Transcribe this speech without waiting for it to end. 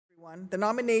The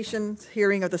nominations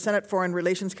hearing of the Senate Foreign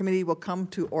Relations Committee will come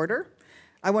to order.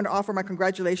 I want to offer my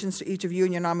congratulations to each of you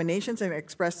in your nominations and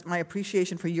express my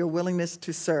appreciation for your willingness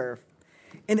to serve.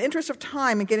 In the interest of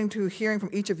time and getting to hearing from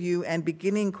each of you and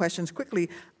beginning questions quickly,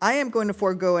 I am going to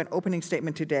forego an opening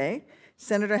statement today.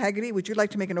 Senator Hagerty, would you like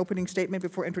to make an opening statement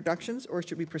before introductions, or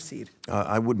should we proceed?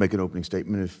 I would make an opening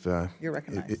statement You're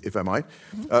recognized. if I might.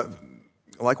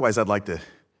 Likewise, I'd like to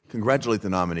congratulate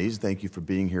the nominees. Thank you for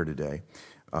being here today.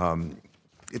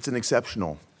 It's an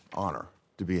exceptional honor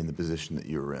to be in the position that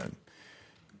you're in.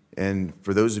 And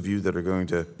for those of you that are going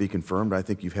to be confirmed, I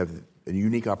think you have a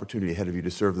unique opportunity ahead of you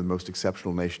to serve the most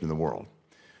exceptional nation in the world.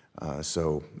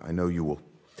 So I know you will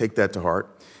take that to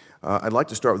heart. I'd like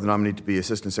to start with the nominee to be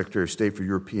Assistant Secretary of State for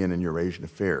European and Eurasian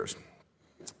Affairs.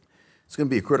 It's going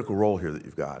to be a critical role here that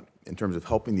you've got in terms of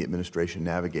helping the administration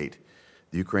navigate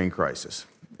the Ukraine crisis.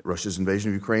 Russia's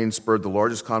invasion of Ukraine spurred the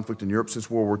largest conflict in Europe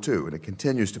since World War II, and it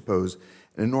continues to pose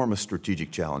an enormous strategic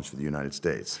challenge for the United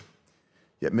States.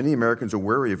 Yet many Americans are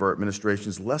wary of our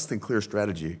administration's less than clear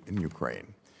strategy in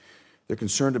Ukraine. They're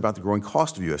concerned about the growing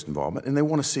cost of U.S. involvement, and they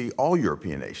want to see all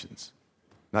European nations,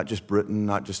 not just Britain,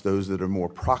 not just those that are more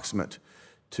proximate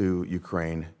to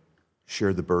Ukraine,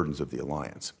 share the burdens of the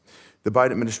alliance. The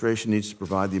Biden administration needs to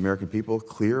provide the American people a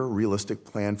clear, realistic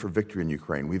plan for victory in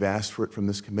Ukraine. We've asked for it from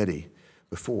this committee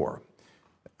before.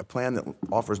 A plan that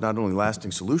offers not only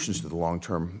lasting solutions to the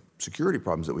long-term security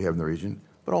problems that we have in the region,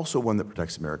 but also one that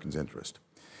protects Americans' interest.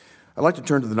 I'd like to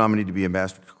turn to the nominee to be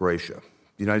ambassador to Croatia.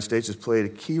 The United States has played a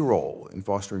key role in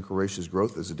fostering Croatia's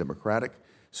growth as a democratic,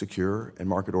 secure, and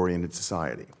market-oriented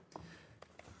society.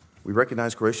 We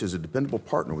recognize Croatia as a dependable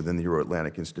partner within the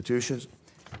Euro-Atlantic institutions,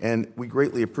 and we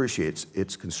greatly appreciate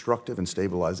its constructive and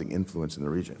stabilizing influence in the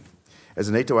region. As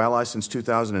a NATO ally since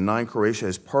 2009, Croatia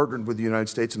has partnered with the United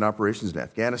States in operations in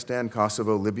Afghanistan,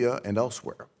 Kosovo, Libya, and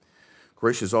elsewhere.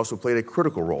 Croatia has also played a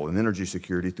critical role in energy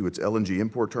security through its LNG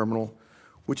import terminal,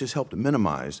 which has helped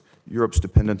minimize Europe's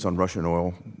dependence on Russian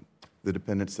oil, the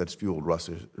dependence that's fueled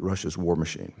Russia's war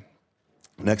machine.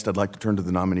 Next, I'd like to turn to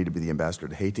the nominee to be the ambassador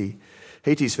to Haiti.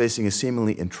 Haiti is facing a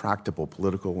seemingly intractable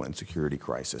political and security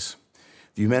crisis.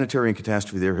 The humanitarian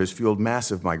catastrophe there has fueled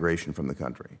massive migration from the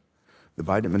country. The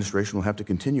Biden administration will have to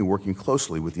continue working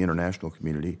closely with the international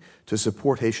community to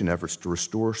support Haitian efforts to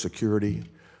restore security,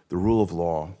 the rule of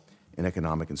law, and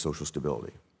economic and social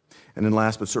stability. And then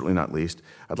last but certainly not least,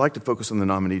 I'd like to focus on the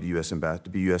nominee to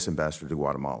be U.S. Ambassador to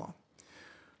Guatemala.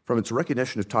 From its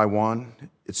recognition of Taiwan,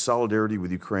 its solidarity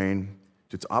with Ukraine,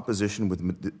 to its opposition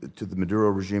to the Maduro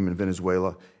regime in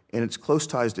Venezuela, and its close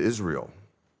ties to Israel,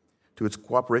 to its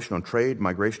cooperation on trade,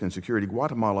 migration, and security,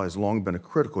 Guatemala has long been a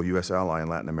critical U.S. ally in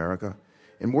Latin America,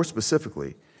 and more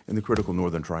specifically, in the critical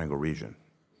Northern Triangle region.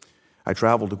 I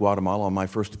traveled to Guatemala on my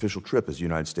first official trip as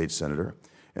United States Senator,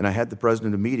 and I had the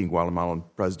President of meeting Guatemalan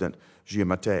President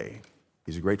Giammattei.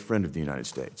 He's a great friend of the United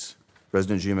States.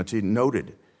 President Giammattei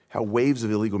noted how waves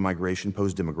of illegal migration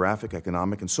pose demographic,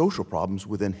 economic, and social problems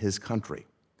within his country.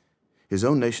 His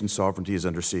own nation's sovereignty is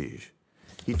under siege.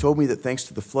 He told me that thanks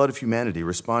to the flood of humanity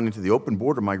responding to the open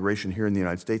border migration here in the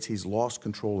United States, he's lost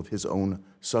control of his own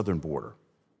southern border.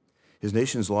 His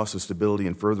nation's loss of stability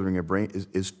and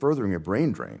is furthering a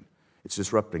brain drain. It's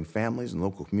disrupting families and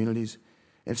local communities,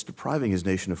 and it's depriving his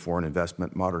nation of foreign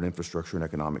investment, modern infrastructure, and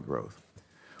economic growth.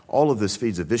 All of this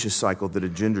feeds a vicious cycle that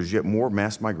engenders yet more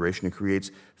mass migration and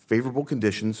creates favorable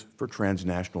conditions for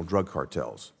transnational drug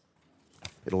cartels.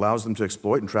 It allows them to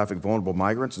exploit and traffic vulnerable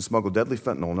migrants and smuggle deadly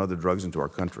fentanyl and other drugs into our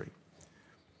country.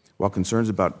 While concerns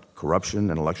about corruption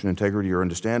and election integrity are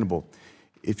understandable,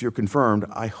 if you're confirmed,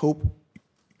 I hope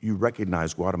you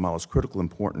recognize Guatemala's critical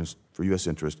importance for U.S.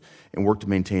 interest and work to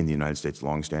maintain the United States'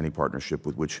 longstanding partnership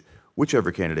with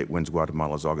whichever candidate wins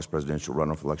Guatemala's August presidential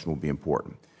runoff election will be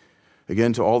important.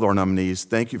 Again, to all of our nominees,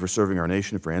 thank you for serving our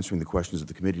nation and for answering the questions of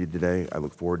the committee today. I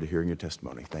look forward to hearing your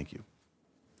testimony. Thank you.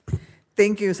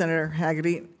 Thank you, Senator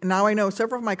Hagerty. Now I know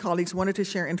several of my colleagues wanted to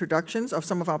share introductions of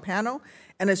some of our panel,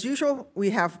 and as usual,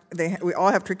 we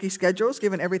all have tricky schedules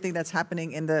given everything that's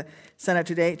happening in the Senate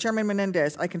today. Chairman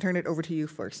Menendez, I can turn it over to you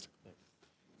first.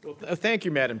 Well, thank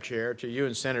you, Madam Chair, to you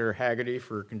and Senator Hagerty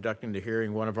for conducting the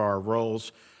hearing. One of our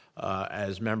roles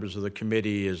as members of the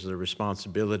committee is the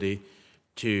responsibility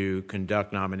to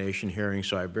conduct nomination hearings,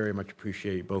 so I very much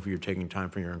appreciate both of you taking time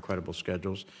from your incredible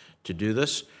schedules to do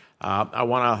this. I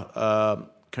want to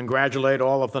congratulate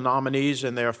all of the nominees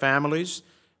and their families,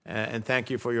 and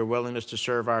thank you for your willingness to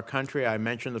serve our country. I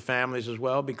mention the families as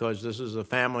well because this is a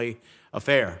family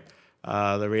affair.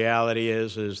 The reality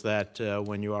is that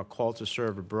when you are called to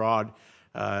serve abroad,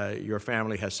 your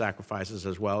family has sacrifices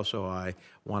as well, so I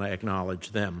want to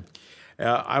acknowledge them.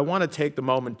 I want to take the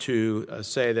moment to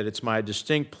say that it's my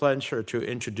distinct pleasure to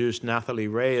introduce Nathalie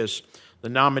Reyes, the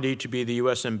nominee to be the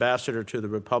U.S. Ambassador to the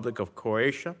Republic of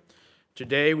Croatia.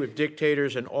 Today, with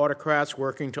dictators and autocrats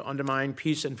working to undermine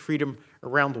peace and freedom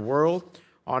around the world,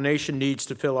 our nation needs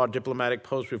to fill our diplomatic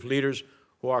posts with leaders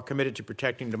who are committed to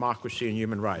protecting democracy and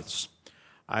human rights.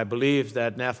 I believe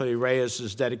that Nathalie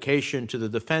Reyes' dedication to the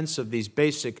defense of these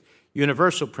basic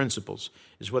universal principles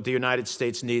is what the United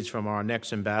States needs from our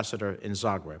next ambassador in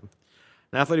Zagreb.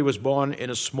 Nathalie was born in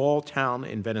a small town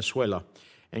in Venezuela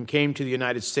and came to the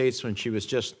United States when she was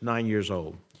just 9 years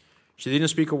old. She didn't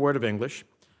speak a word of English,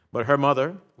 but her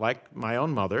mother, like my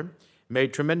own mother,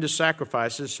 made tremendous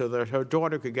sacrifices so that her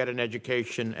daughter could get an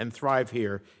education and thrive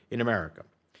here in America.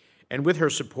 And with her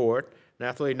support,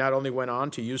 Nathalie not only went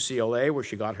on to UCLA, where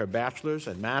she got her bachelor's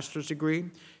and master's degree,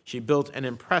 she built an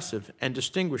impressive and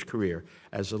distinguished career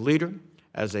as a leader,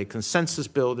 as a consensus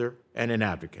builder, and an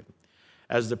advocate.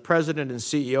 As the president and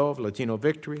CEO of Latino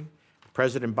Victory,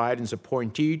 President Biden's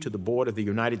appointee to the board of the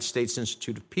United States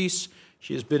Institute of Peace,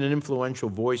 she has been an influential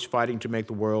voice fighting to make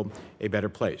the world a better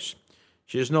place.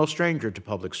 She is no stranger to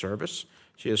public service.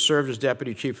 She has served as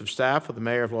Deputy Chief of Staff for the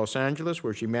Mayor of Los Angeles,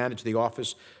 where she managed the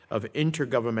Office of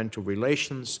Intergovernmental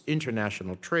Relations,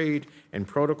 International Trade, and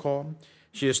Protocol.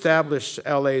 She established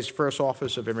LA's first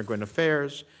Office of Immigrant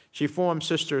Affairs. She formed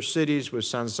sister cities with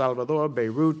San Salvador,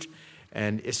 Beirut,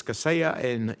 and Ischia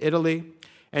in Italy.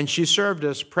 And she served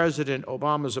as President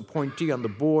Obama's appointee on the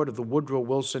board of the Woodrow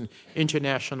Wilson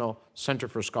International Center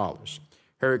for Scholars.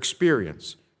 Her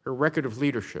experience, her record of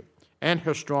leadership, and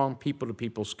her strong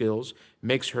people-to-people skills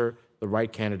makes her the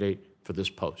right candidate for this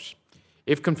post.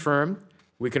 If confirmed,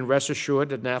 we can rest assured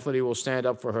that Nathalie will stand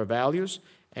up for her values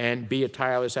and be a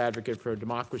tireless advocate for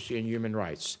democracy and human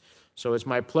rights. So it's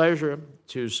my pleasure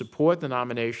to support the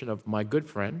nomination of my good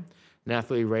friend,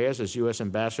 Nathalie Reyes, as U.S.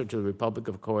 Ambassador to the Republic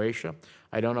of Croatia.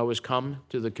 I don't always come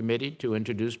to the committee to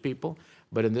introduce people,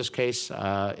 but in this case,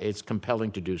 it's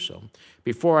compelling to do so.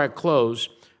 Before I close,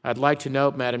 I'd like to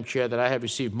note, Madam Chair, that I have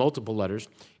received multiple letters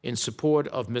in support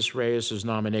of Ms. Reyes'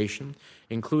 nomination,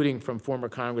 including from former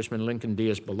Congressman Lincoln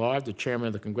Diaz-Balart, the chairman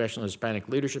of the Congressional Hispanic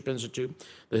Leadership Institute,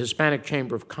 the Hispanic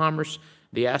Chamber of Commerce,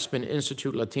 the Aspen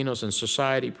Institute Latinos in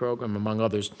Society program, among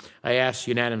others. I ask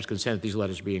unanimous consent that these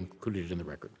letters be included in the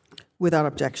record. Without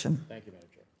objection. Thank you, Madam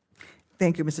Chair.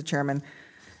 Thank you, Mr. Chairman.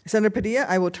 Senator Padilla,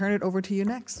 I will turn it over to you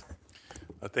next.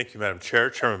 Thank you, Madam Chair,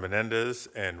 Chairman Menendez,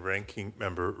 and Ranking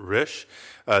Member Risch.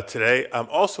 Today, I'm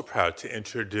also proud to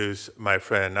introduce my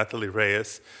friend Nathalie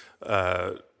Reyes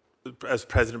as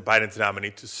President Biden's nominee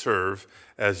to serve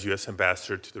as U.S.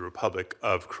 Ambassador to the Republic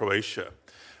of Croatia.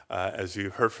 As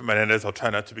you heard from Menendez, I'll try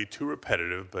not to be too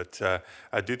repetitive, but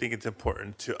I do think it's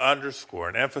important to underscore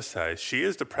and emphasize she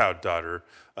is the proud daughter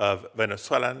of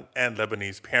Venezuelan and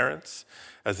Lebanese parents.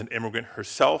 As an immigrant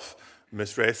herself,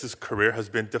 Ms. Reyes' career has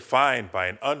been defined by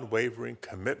an unwavering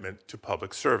commitment to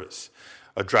public service,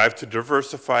 a drive to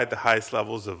diversify the highest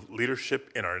levels of leadership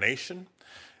in our nation,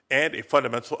 and a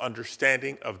fundamental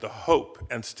understanding of the hope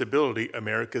and stability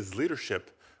America's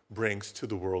leadership brings to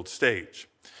the world stage.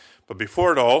 But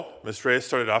before it all, Ms. Reyes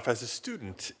started off as a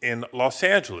student in Los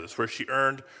Angeles, where she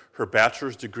earned her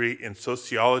bachelor's degree in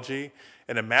sociology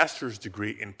and a master's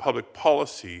degree in public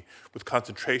policy with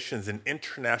concentrations in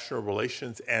international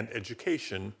relations and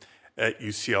education at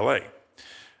UCLA.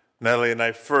 Nathalie and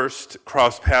I first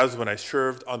crossed paths when I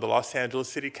served on the Los Angeles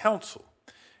City Council,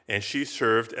 and she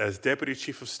served as Deputy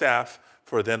Chief of Staff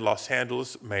for then Los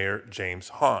Angeles Mayor James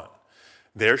Hahn.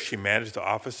 There, she managed the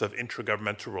Office of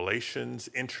Intergovernmental Relations,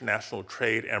 International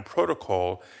Trade, and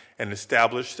Protocol, and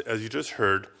established, as you just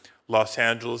heard, Los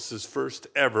Angeles' first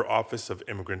ever Office of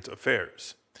Immigrant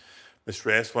Affairs. Ms.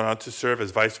 Reyes went on to serve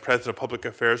as Vice President of Public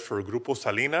Affairs for Grupo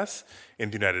Salinas in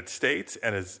the United States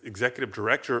and as Executive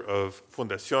Director of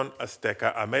Fundación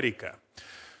Azteca America.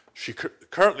 She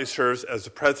currently serves as the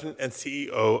President and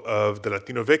CEO of the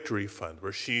Latino Victory Fund,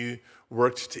 where she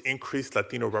worked to increase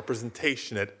Latino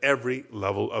representation at every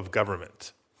level of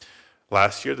government.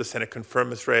 Last year, the Senate confirmed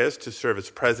Ms. Reyes to serve as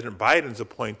President Biden's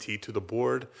appointee to the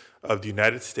board of the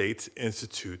United States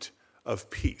Institute of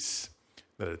Peace.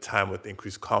 At a time with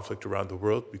increased conflict around the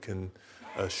world, we can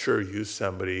sure use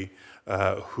somebody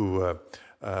who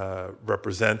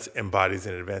represents, embodies,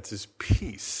 and advances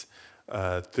peace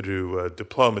through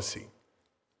diplomacy.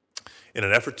 In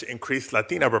an effort to increase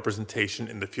Latina representation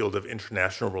in the field of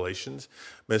international relations,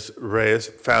 Ms. Reyes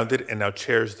founded and now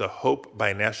chairs the Hope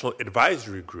Binational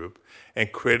Advisory Group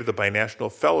and created the Binational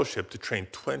Fellowship to train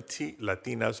 20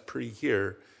 Latinas per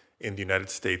year in the United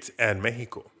States and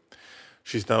Mexico.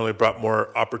 She's not only brought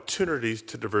more opportunities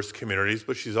to diverse communities,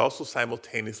 but she's also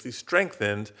simultaneously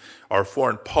strengthened our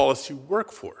foreign policy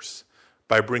workforce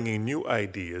by bringing new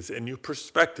ideas and new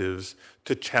perspectives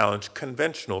to challenge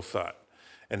conventional thought.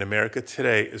 And America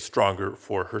today is stronger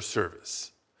for her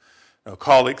service. Now,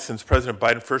 colleagues, since President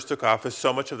Biden first took office,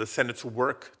 so much of the Senate's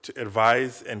work to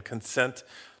advise and consent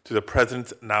to the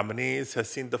president's nominees has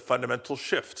seen the fundamental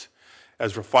shift,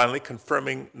 as we're finally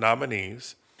confirming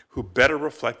nominees who better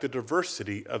reflect the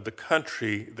diversity of the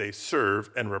country they serve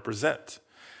and represent.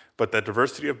 But that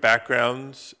diversity of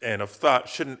backgrounds and of thought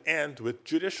shouldn't end with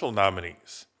judicial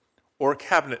nominees or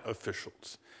cabinet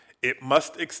officials. It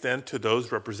must extend to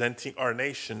those representing our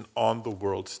nation on the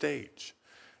world stage,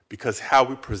 because how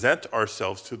we present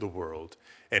ourselves to the world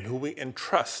and who we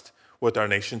entrust with our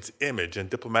nation's image and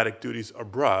diplomatic duties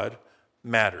abroad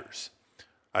matters.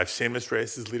 I've seen Ms.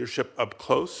 Reyes' leadership up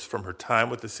close, from her time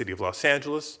with the City of Los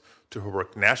Angeles to her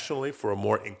work nationally for a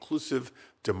more inclusive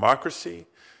democracy.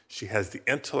 She has the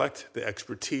intellect, the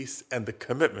expertise, and the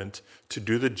commitment to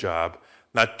do the job,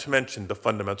 not to mention the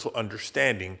fundamental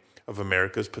understanding of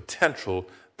America's potential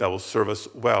that will serve us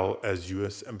well as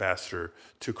U.S. Ambassador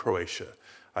to Croatia.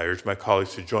 I urge my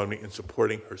colleagues to join me in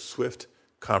supporting her swift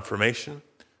confirmation,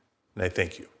 and I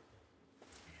thank you.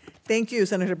 Thank you,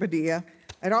 Senator Padilla.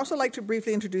 I'd also like to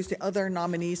briefly introduce the other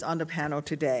nominees on the panel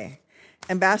today.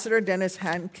 Ambassador Dennis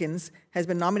Hankins has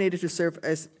been nominated to serve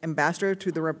as Ambassador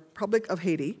to the Republic of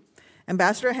Haiti.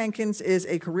 Ambassador Hankins is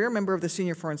a career member of the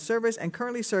Senior Foreign Service and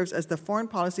currently serves as the Foreign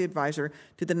Policy Advisor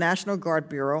to the National Guard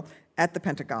Bureau at the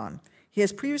Pentagon. He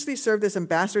has previously served as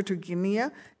ambassador to Guinea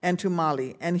and to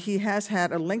Mali, and he has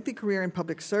had a lengthy career in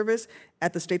public service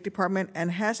at the State Department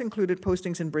and has included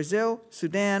postings in Brazil,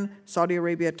 Sudan, Saudi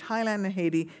Arabia, Thailand, and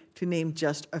Haiti, to name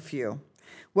just a few.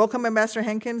 Welcome, Ambassador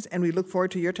Hankins, and we look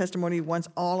forward to your testimony once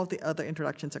all of the other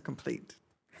introductions are complete.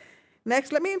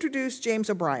 Next, let me introduce James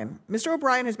O'Brien. Mr.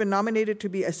 O'Brien has been nominated to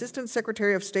be Assistant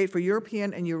Secretary of State for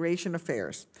European and Eurasian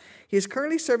Affairs. He is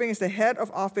currently serving as the Head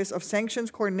of Office of Sanctions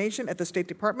Coordination at the State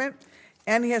Department,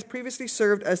 and he has previously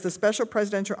served as the Special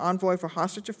Presidential Envoy for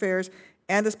Hostage Affairs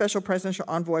and the Special Presidential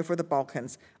Envoy for the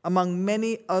Balkans, among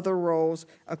many other roles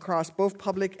across both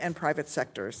public and private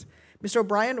sectors. Mr.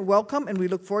 O'Brien, welcome, and we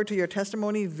look forward to your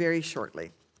testimony very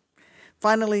shortly.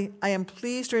 Finally, I am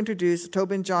pleased to introduce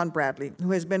Tobin John Bradley,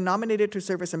 who has been nominated to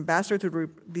serve as Ambassador to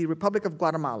the Republic of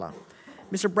Guatemala.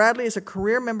 Mr. Bradley is a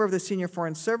career member of the Senior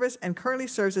Foreign Service and currently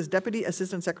serves as Deputy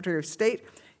Assistant Secretary of State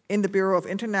in the Bureau of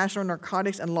International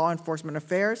Narcotics and Law Enforcement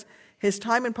Affairs. His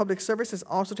time in public service has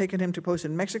also taken him to posts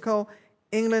in Mexico,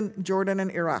 England, Jordan, and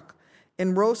Iraq,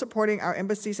 in roles supporting our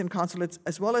embassies and consulates,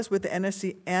 as well as with the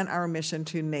NSC and our mission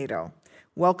to NATO.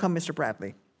 Welcome, Mr.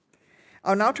 Bradley.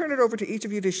 I'll now turn it over to each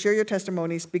of you to share your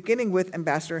testimonies, beginning with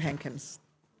Ambassador Hankins.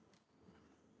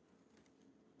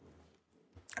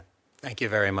 Thank you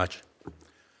very much.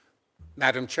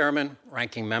 Madam Chairman,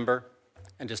 Ranking Member,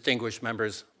 and distinguished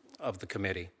members of the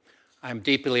committee, I'm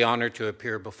deeply honored to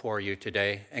appear before you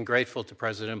today and grateful to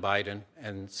President Biden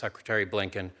and Secretary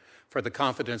Blinken for the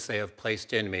confidence they have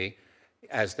placed in me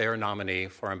as their nominee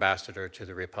for Ambassador to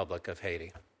the Republic of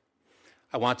Haiti.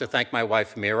 I want to thank my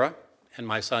wife, Mira, and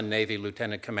my son, Navy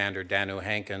Lieutenant Commander Danu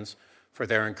Hankins, for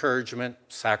their encouragement,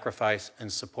 sacrifice,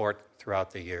 and support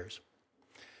throughout the years.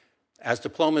 As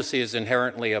diplomacy is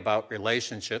inherently about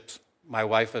relationships, my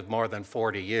wife of more than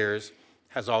 40 years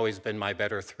has always been my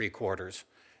better three-quarters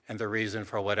and the reason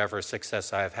for whatever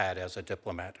success I have had as a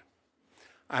diplomat.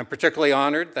 I'm particularly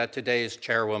honored that today's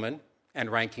chairwoman and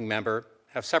ranking member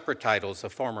have separate titles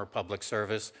of former public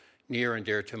service near and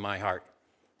dear to my heart,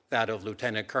 that of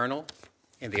Lieutenant Colonel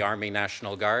in the Army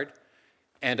National Guard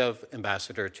and of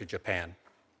Ambassador to Japan.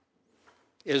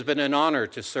 It has been an honor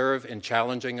to serve in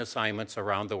challenging assignments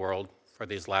around the world for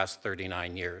these last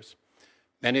 39 years.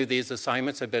 Many of these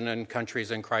assignments have been in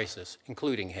countries in crisis,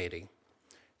 including Haiti.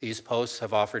 These posts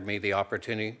have offered me the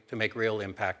opportunity to make real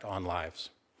impact on lives.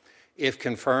 If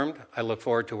confirmed, I look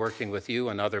forward to working with you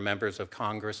and other members of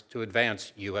Congress to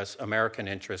advance U.S. American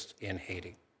interests in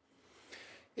Haiti.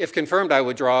 If confirmed, I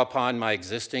would draw upon my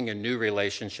existing and new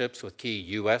relationships with key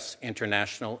U.S.,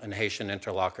 international, and Haitian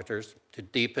interlocutors to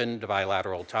deepen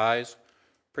bilateral ties,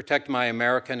 protect my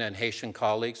American and Haitian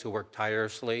colleagues who work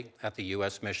tirelessly at the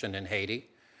U.S. mission in Haiti,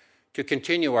 to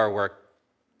continue our work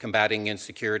combating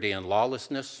insecurity and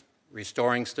lawlessness,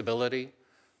 restoring stability,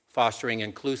 fostering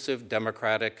inclusive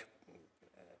democratic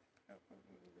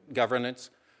governance,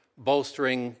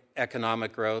 bolstering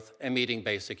economic growth, and meeting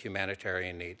basic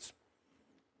humanitarian needs.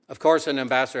 Of course, an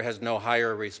ambassador has no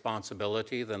higher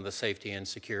responsibility than the safety and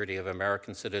security of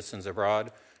American citizens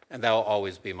abroad, and that will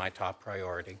always be my top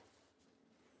priority.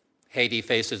 Haiti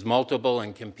faces multiple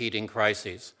and competing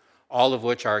crises, all of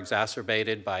which are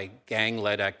exacerbated by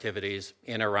gang-led activities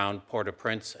in and around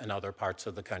Port-au-Prince and other parts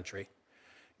of the country.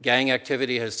 Gang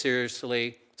activity has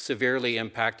severely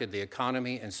impacted the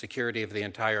economy and security of the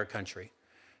entire country.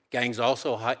 Gangs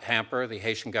also hamper the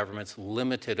Haitian government's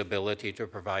limited ability to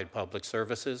provide public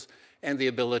services and the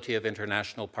ability of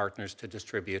international partners to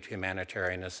distribute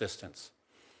humanitarian assistance.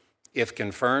 If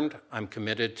confirmed, I'm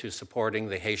committed to supporting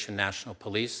the Haitian National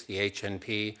Police, the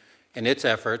HNP, in its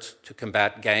efforts to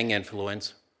combat gang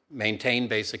influence, maintain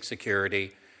basic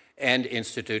security, and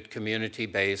institute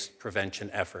community-based prevention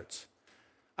efforts.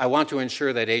 I want to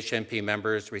ensure that HNP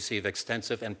members receive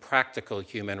extensive and practical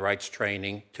human rights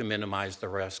training to minimize the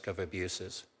risk of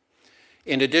abuses.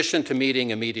 In addition to meeting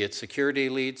immediate security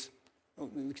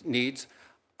needs,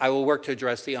 I will work to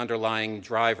address the underlying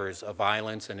drivers of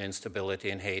violence and instability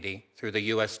in Haiti through the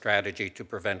U.S. strategy to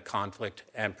prevent conflict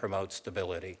and promote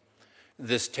stability.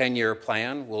 This 10-year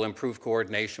plan will improve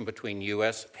coordination between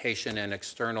U.S., Haitian, and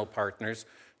external partners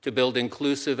to build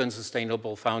inclusive and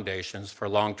sustainable foundations for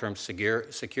long-term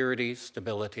security,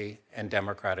 stability, and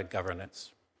democratic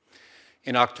governance.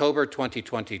 In October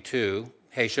 2022,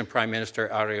 Haitian Prime Minister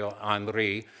Ariel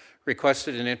Henry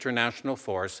requested an international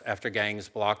force after gangs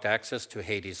blocked access to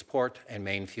Haiti's port and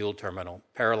main fuel terminal,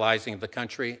 paralyzing the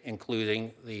country,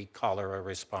 including the cholera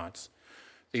response.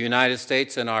 The United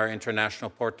States and our international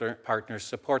partners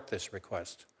support this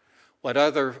request.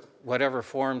 Whatever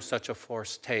form such a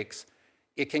force takes,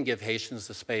 it can give Haitians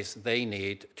the space they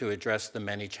need to address the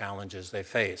many challenges they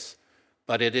face,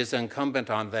 but it is incumbent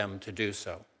on them to do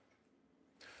so.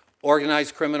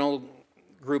 Organized criminal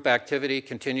group activity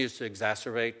continues to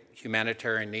exacerbate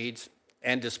humanitarian needs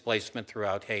and displacement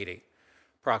throughout Haiti.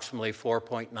 Approximately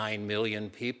 4.9 million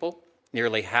people,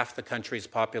 nearly half the country's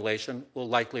population, will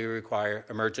likely require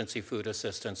emergency food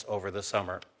assistance over the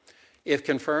summer. If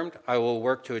confirmed, I will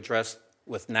work to address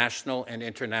with national and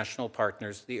international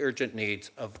partners the urgent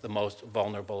needs of the most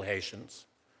vulnerable Haitians.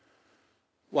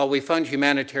 While we fund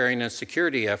humanitarian and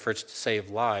security efforts to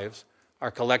save lives, our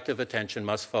collective attention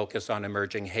must focus on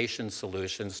emerging Haitian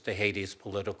solutions to Haiti's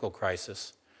political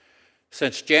crisis.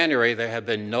 Since January, there have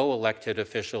been no elected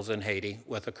officials in Haiti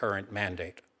with a current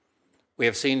mandate. We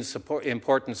have seen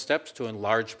important steps to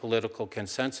enlarge political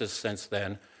consensus since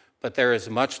then, but there is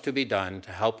much to be done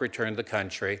to help return the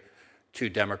country to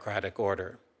democratic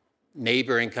order.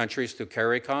 Neighboring countries through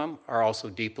CARICOM are also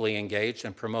deeply engaged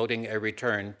in promoting a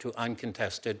return to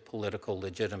uncontested political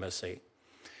legitimacy.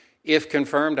 If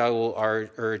confirmed, I will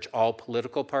urge all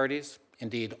political parties,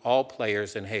 indeed all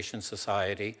players in Haitian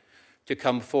society, to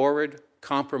come forward,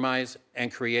 compromise,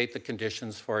 and create the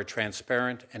conditions for a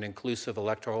transparent and inclusive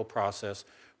electoral process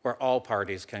where all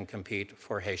parties can compete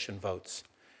for Haitian votes.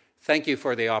 Thank you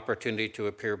for the opportunity to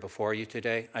appear before you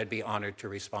today. I'd be honored to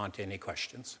respond to any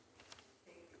questions.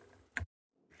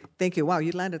 Thank you. Wow,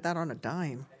 you landed that on a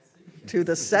dime to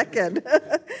the second.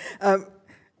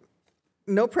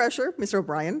 No pressure. Mr.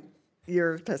 O'Brien,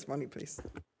 your testimony, please.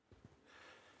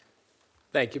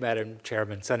 Thank you, Madam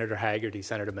Chairman, Senator Hagerty,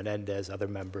 Senator Menendez, other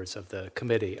members of the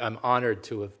committee. I'm honored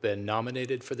to have been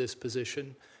nominated for this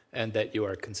position and that you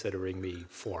are considering me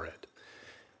for it.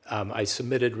 I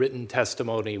submitted written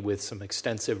testimony with some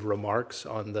extensive remarks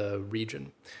on the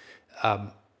region.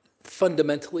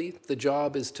 Fundamentally, the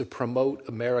job is to promote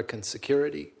American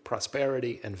security,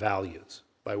 prosperity, and values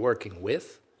by working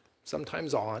with,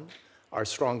 sometimes on, our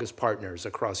strongest partners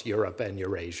across Europe and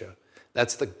Eurasia.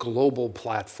 That's the global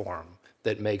platform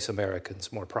that makes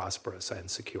Americans more prosperous and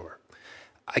secure.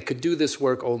 I could do this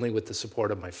work only with the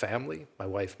support of my family, my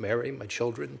wife Mary, my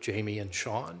children, Jamie and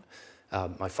Sean,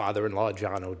 my father-in-law,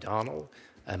 John O'Donnell,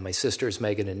 and my sisters,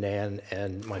 Megan and Nan,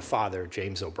 and my father,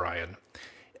 James O'Brien.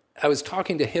 I was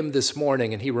talking to him this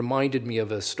morning, and he reminded me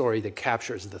of a story that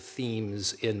captures the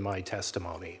themes in my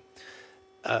testimony.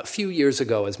 A few years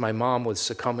ago, as my mom was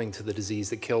succumbing to the disease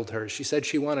that killed her, she said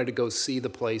she wanted to go see the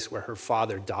place where her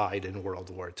father died in World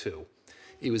War II.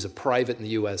 He was a private in the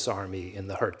U.S. Army in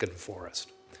the Hurtgen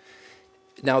Forest.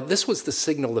 Now, this was the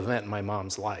signal event in my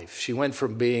mom's life. She went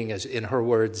from being, as in her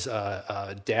words,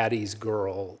 daddy's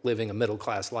girl, living a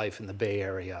middle-class life in the Bay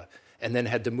Area, and then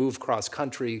had to move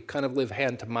cross-country, kind of live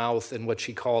hand-to-mouth in what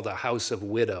she called a house of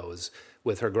widows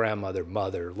with her grandmother,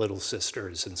 mother, little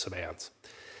sisters, and some aunts.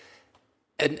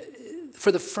 And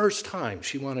for the first time,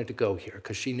 she wanted to go here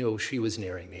because she knew she was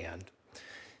nearing the end.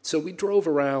 So we drove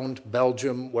around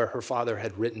Belgium, where her father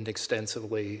had written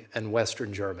extensively, and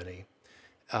Western Germany,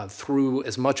 through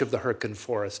as much of the Hurtgen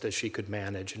Forest as she could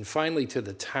manage, and finally to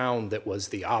the town that was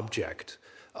the object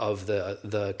of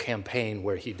the campaign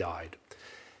where he died.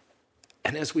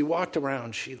 And as we walked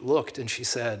around, she looked and she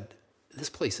said, this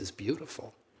place is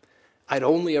beautiful. I'd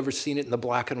only ever seen it in the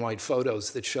black and white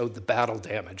photos that showed the battle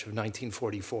damage of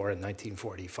 1944 and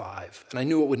 1945. And I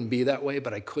knew it wouldn't be that way,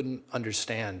 but I couldn't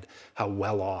understand how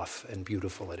well off and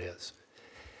beautiful it is.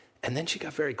 And then she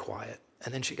got very quiet,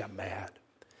 and then she got mad.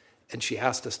 And she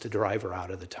asked us to drive her out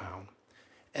of the town.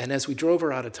 And as we drove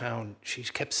her out of town, she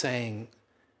kept saying,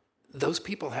 those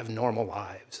people have normal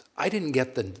lives. I didn't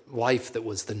get the life that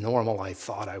was the normal I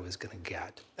thought I was going to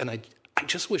get. And I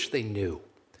just wish they knew.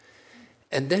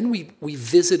 And then we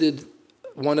visited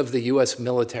one of the U.S.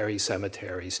 military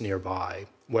cemeteries nearby,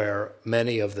 where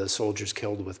many of the soldiers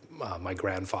killed with my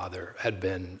grandfather had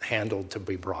been handled to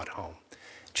be brought home.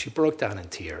 She broke down in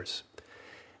tears.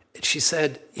 She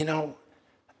said,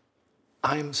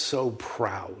 I'm so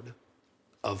proud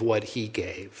of what he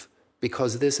gave,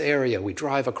 because this area, we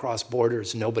drive across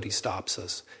borders, nobody stops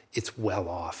us. It's well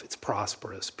off, it's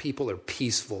prosperous, people are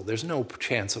peaceful, there's no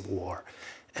chance of war.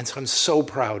 And so I'm so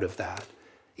proud of that.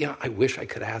 I wish I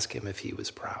could ask him if he was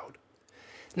proud.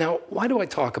 Now, why do I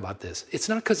talk about this? It's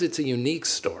not because it's a unique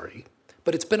story,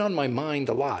 but it's been on my mind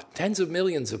a lot. Tens of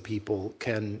millions of people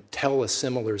can tell a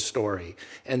similar story.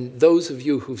 And those of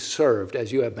you who've served,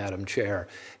 as you have, Madam Chair,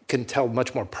 can tell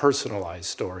much more personalized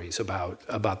stories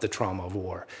about the trauma of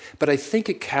war. But I think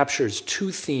it captures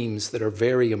two themes that are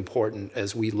very important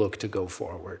as we look to go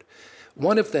forward.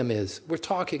 One of them is, we're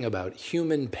talking about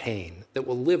human pain that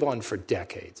will live on for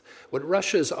decades. What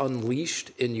Russia's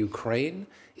unleashed in Ukraine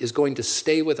is going to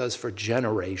stay with us for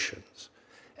generations.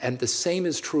 And the same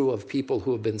is true of people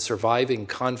who have been surviving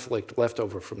conflict left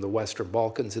over from the Western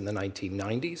Balkans in the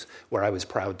 1990s, where I was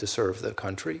proud to serve the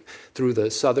country, through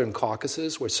the Southern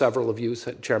Caucasus, where several of you,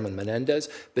 Chairman Menendez,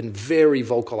 been very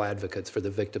vocal advocates for the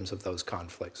victims of those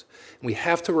conflicts. And we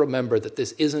have to remember that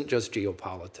this isn't just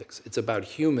geopolitics. It's about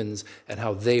humans and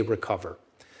how they recover.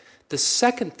 The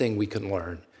second thing we can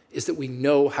learn is that we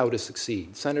know how to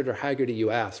succeed. Senator Hagerty, you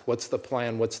asked, what's the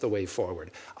plan, what's the way forward?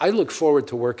 I look forward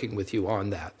to working with you on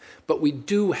that. But we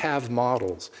do have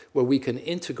models where we can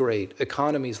integrate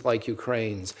economies like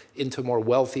Ukraine's into more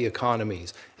wealthy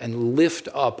economies and lift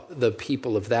up the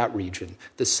people of that region.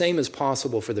 The same is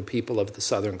possible for the people of the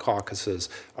Southern Caucasus,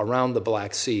 around the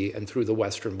Black Sea and through the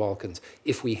Western Balkans.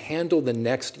 If we handle the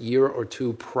next year or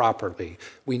two properly,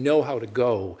 we know how to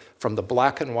go from the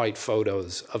black and white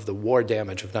photos of the war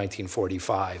damage of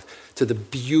 1945 to the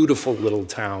beautiful little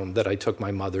town that I took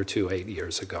my mother to 8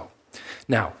 years ago.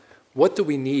 Now, what do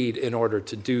we need in order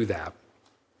to do that?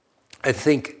 I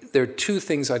think there are two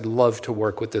things I'd love to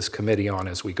work with this committee on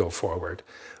as we go forward.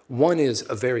 One is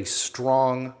a very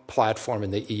strong platform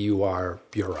in the EUR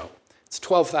Bureau. It's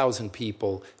 12,000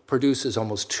 people, produces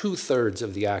almost 2/3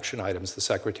 of the action items the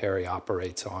Secretary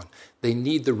operates on. They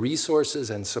need the resources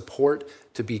and support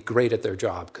to be great at their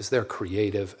job because they're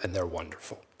creative and they're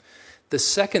wonderful. The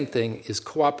second thing is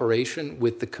cooperation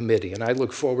with the committee, and I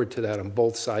look forward to that on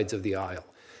both sides of the aisle.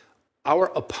 Our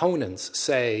opponents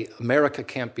say America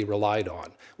can't be relied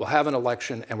on. We'll have an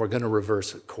election and we're going to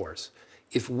reverse course.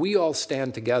 If we all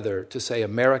stand together to say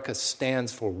America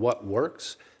stands for what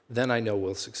works, then I know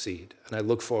we'll succeed. And I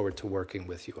look forward to working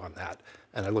with you on that.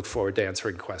 And I look forward to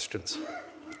answering questions.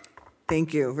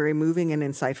 Thank you. Very moving and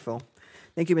insightful.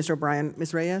 Thank you, Mr. O'Brien.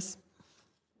 Ms. Reyes?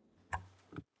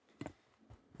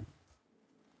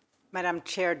 Madam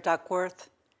Chair Duckworth,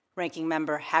 Ranking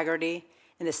Member Hagerty,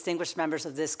 and distinguished members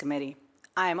of this committee,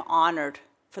 I am honored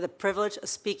for the privilege of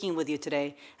speaking with you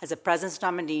today as the President's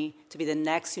nominee to be the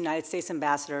next United States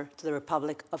Ambassador to the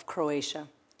Republic of Croatia.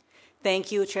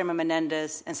 Thank you, Chairman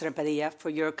Menendez and Senator Padilla, for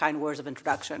your kind words of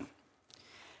introduction.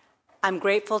 I'm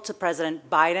grateful to President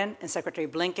Biden and Secretary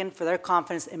Blinken for their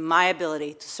confidence in my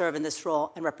ability to serve in this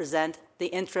role and represent the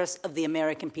interests of the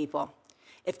American people.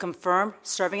 If confirmed,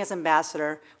 serving as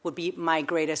ambassador would be my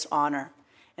greatest honor,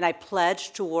 and I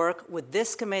pledge to work with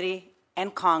this committee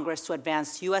and Congress to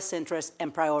advance U.S. interests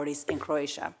and priorities in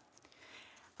Croatia.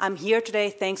 I'm here today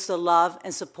thanks to the love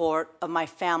and support of my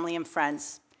family and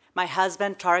friends. My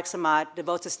husband, Tariq Samad,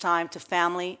 devotes his time to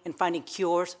family and finding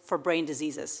cures for brain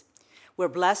diseases. We're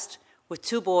blessed with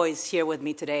two boys here with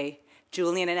me today,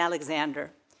 Julian and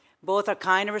Alexander. Both are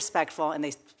kind and respectful, and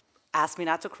they asked me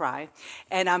not to cry,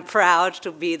 and I'm proud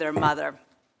to be their mother.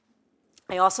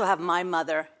 I also have my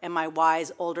mother and my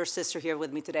wise older sister here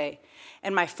with me today,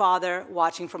 and my father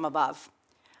watching from above.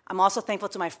 I'm also thankful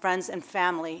to my friends and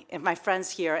family, and my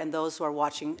friends here and those who are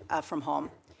watching from home.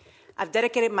 I've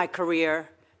dedicated my career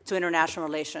to international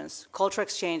relations, cultural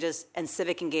exchanges, and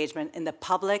civic engagement in the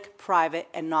public, private,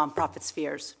 and nonprofit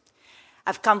spheres.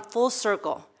 I've come full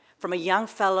circle From a young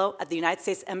fellow at the United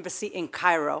States Embassy in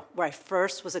Cairo, where I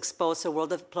first was exposed to world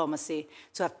diplomacy,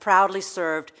 to have proudly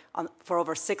served for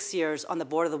over 6 years on the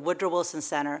board of the Woodrow Wilson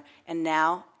Center, and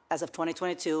now, as of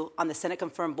 2022, on the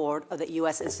Senate-confirmed board of the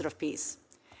U.S. Institute of Peace.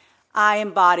 I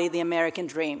embody the American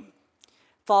dream.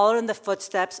 Followed in the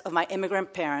footsteps of my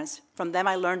immigrant parents, from them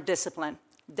I learned discipline,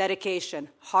 dedication,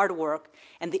 hard work,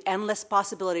 and the endless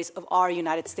possibilities of our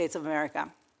United States of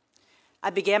America. I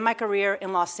began my career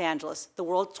in Los Angeles, the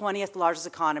world's 20th largest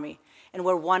economy, and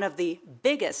where one of the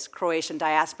biggest Croatian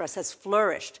diasporas has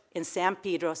flourished in San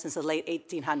Pedro since the late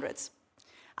 1800s.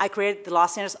 I created the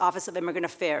Los Angeles Office of Immigrant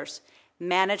Affairs,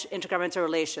 managed intergovernmental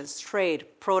relations, trade,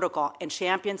 protocol, and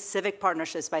championed civic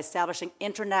partnerships by establishing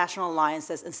international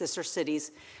alliances in sister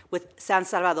cities with San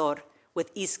Salvador,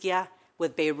 with Ischia,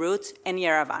 with Beirut, and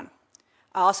Yerevan.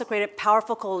 I also created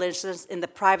powerful coalitions in the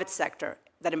private sector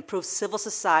that improve civil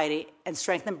society and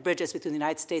strengthen bridges between the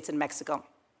United States and Mexico.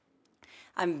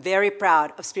 I'm very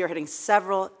proud of spearheading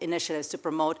several initiatives to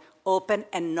promote open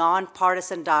and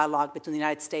nonpartisan dialogue between the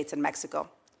United States and Mexico.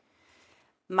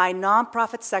 My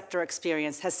nonprofit sector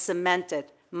experience has cemented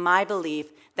my belief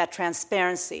that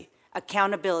transparency,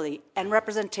 accountability, and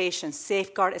representation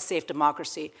safeguard a safe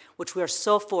democracy, which we are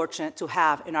so fortunate to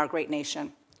have in our great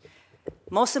nation.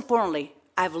 Most importantly,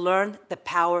 I've learned the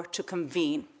power to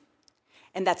convene,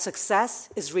 and that success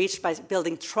is reached by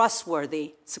building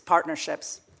trustworthy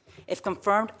partnerships. If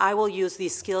confirmed, I will use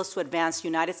these skills to advance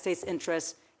United States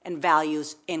interests and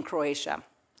values in Croatia.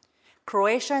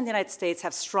 Croatia and the United States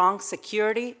have strong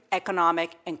security,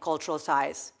 economic, and cultural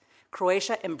ties.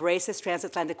 Croatia embraces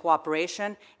transatlantic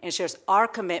cooperation and shares our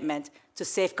commitment to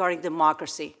safeguarding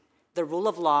democracy, the rule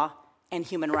of law, and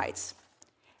human rights.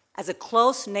 As a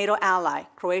close NATO ally,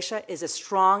 Croatia is a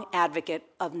strong advocate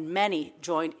of many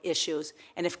joint issues,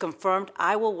 and if confirmed,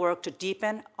 I will work to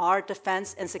deepen our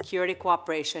defense and security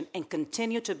cooperation and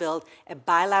continue to build a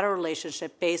bilateral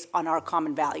relationship based on our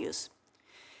common values.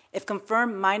 If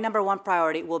confirmed, my number one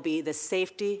priority will be the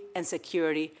safety and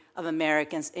security of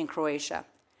Americans in Croatia.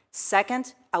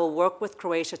 Second, I will work with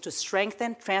Croatia to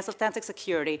strengthen transatlantic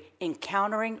security in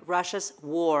countering Russia's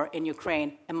war in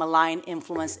Ukraine and malign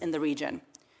influence in the region.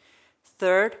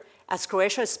 Third, as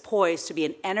Croatia is poised to be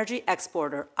an energy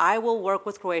exporter, I will work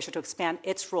with Croatia to expand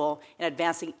its role in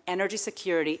advancing energy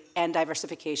security and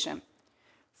diversification.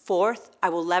 Fourth, I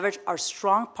will leverage our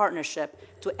strong partnership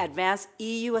to advance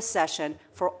EU accession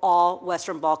for all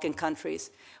Western Balkan countries,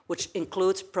 which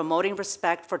includes promoting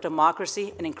respect for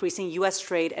democracy and increasing U.S.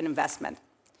 trade and investment.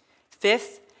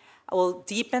 Fifth, I will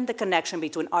deepen the connection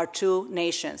between our two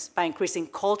nations by increasing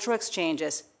cultural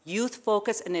exchanges,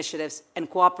 youth-focused initiatives, and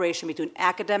cooperation between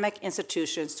academic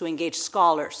institutions to engage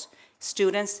scholars,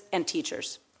 students, and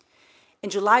teachers. In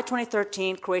July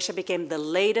 2013, Croatia became the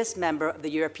latest member of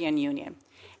the European Union.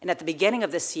 And at the beginning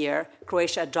of this year,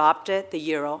 Croatia adopted the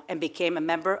euro and became a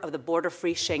member of the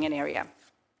border-free Schengen area.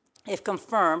 If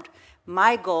confirmed,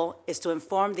 my goal is to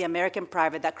inform the American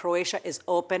private that Croatia is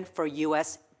open for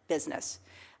U.S. business.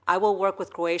 I will work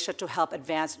with Croatia to help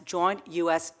advance joint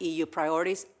U.S.-EU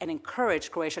priorities and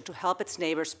encourage Croatia to help its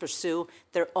neighbors pursue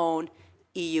their own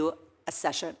EU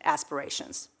accession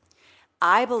aspirations.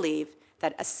 I believe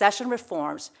that accession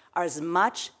reforms are as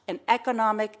much an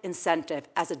economic incentive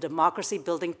as a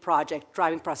democracy-building project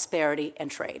driving prosperity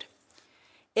and trade.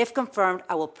 If confirmed,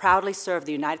 I will proudly serve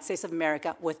the United States of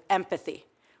America with empathy,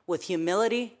 with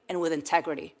humility, and with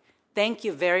integrity. Thank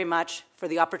you very much for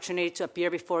the opportunity to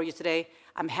appear before you today.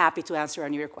 I'm happy to answer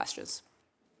any of your questions.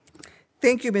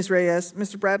 Thank you, Ms. Reyes.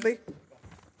 Mr. Bradley?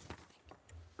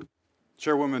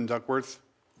 Chairwoman Duckworth,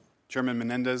 Chairman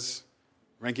Menendez,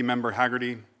 Ranking Member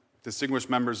Haggerty, distinguished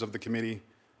members of the committee,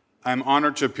 I am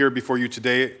honored to appear before you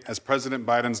today as President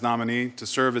Biden's nominee to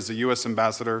serve as the U.S.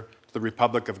 Ambassador to the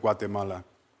Republic of Guatemala.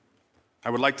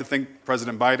 I would like to thank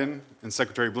President Biden and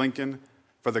Secretary Blinken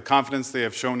for the confidence they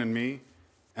have shown in me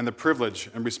and the privilege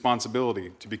and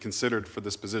responsibility to be considered for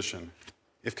this position.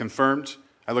 If confirmed,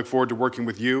 I look forward to working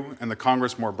with you and the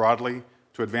Congress more broadly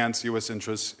to advance U.S.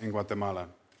 interests in Guatemala.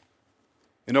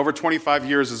 In over 25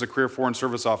 years as a career Foreign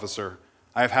Service officer,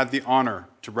 I have had the honor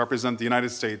to represent the United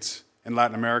States in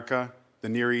Latin America, the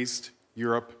Near East,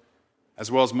 Europe,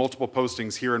 as well as multiple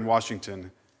postings here in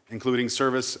Washington, including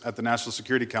service at the National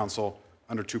Security Council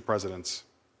under 2 presidents.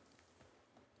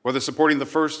 Whether supporting the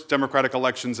first democratic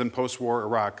elections in post-war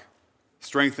Iraq,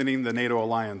 strengthening the NATO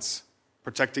alliance,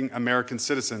 protecting American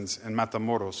citizens in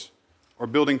Matamoros, or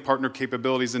building partner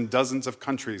capabilities in dozens of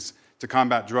countries to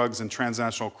combat drugs and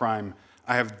transnational crime,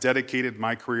 I have dedicated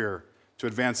my career to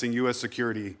advancing U.S.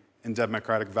 security and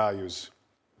democratic values.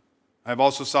 I have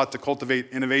also sought to cultivate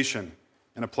innovation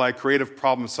and apply creative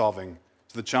problem solving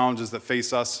to the challenges that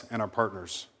face us and our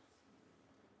partners.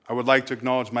 I would like to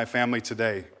acknowledge my family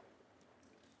today.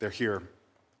 They're here.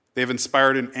 They have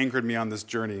inspired and anchored me on this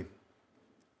journey.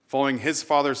 Following his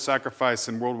father's sacrifice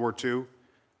in World War II,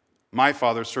 my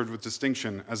father served with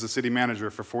distinction as a city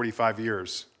manager for 45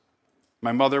 years.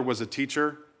 My mother was a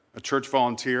teacher, a church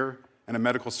volunteer, and a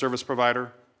medical service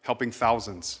provider, helping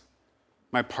thousands.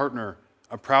 My partner,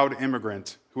 a proud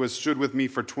immigrant who has stood with me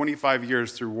for 25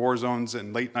 years through war zones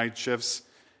and late-night shifts,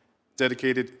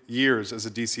 dedicated years as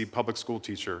a DC public school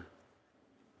teacher.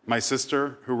 My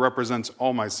sister, who represents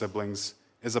all my siblings,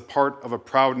 is a part of a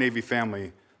proud Navy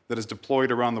family that is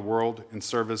deployed around the world in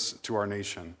service to our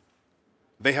nation.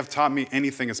 They have taught me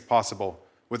anything is possible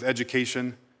with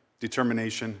education,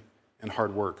 determination, and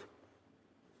hard work.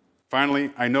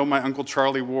 Finally, I know my Uncle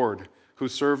Charlie Ward, who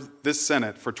served this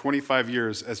Senate for 25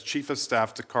 years as Chief of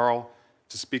Staff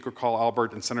to Speaker Carl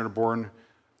Albert and Senator Bourne,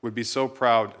 would be so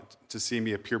proud to see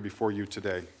me appear before you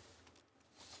today.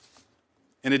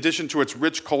 In addition to its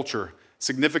rich culture,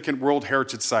 significant World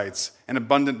Heritage sites, and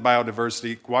abundant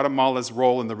biodiversity, Guatemala's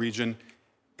role in the region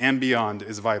and beyond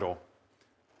is vital.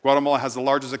 Guatemala has the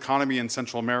largest economy in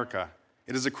Central America.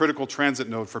 It is a critical transit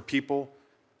node for people,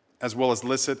 as well as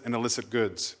licit and illicit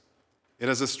goods. It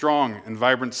has a strong and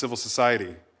vibrant civil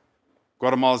society.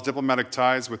 Guatemala's diplomatic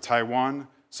ties with Taiwan,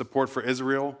 support for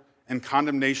Israel, and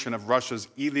condemnation of Russia's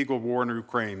illegal war in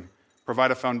Ukraine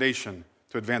provide a foundation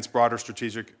to advance broader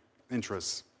strategic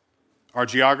interests. Our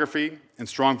geography and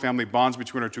strong family bonds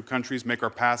between our two countries make our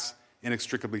paths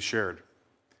inextricably shared.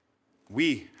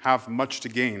 We have much to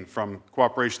gain from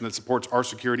cooperation that supports our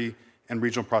security and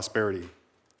regional prosperity.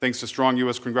 Thanks to strong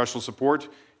U.S. congressional support,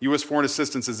 U.S. foreign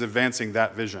assistance is advancing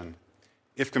that vision.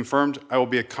 If confirmed, I will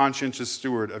be a conscientious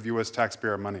steward of U.S.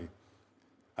 taxpayer money.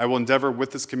 I will endeavor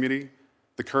with this committee,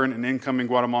 the current and incoming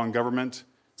Guatemalan government,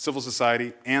 civil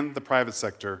society, and the private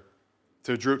sector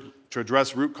to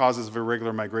address root causes of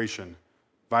irregular migration: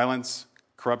 violence,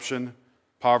 corruption,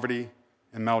 poverty,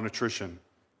 and malnutrition.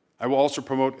 I will also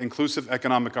promote inclusive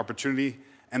economic opportunity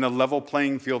and a level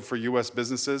playing field for U.S.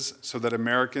 businesses so that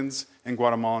Americans and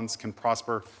Guatemalans can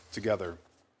prosper together.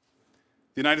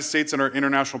 The United States and our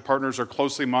international partners are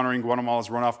closely monitoring Guatemala's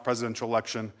runoff presidential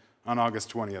election on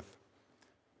August 20th.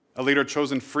 A leader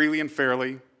chosen freely and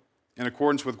fairly, in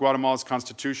accordance with Guatemala's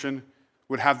constitution,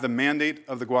 would have the mandate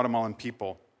of the Guatemalan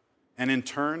people, and in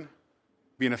turn,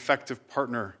 be an effective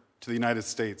partner to the United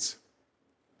States.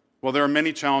 While there are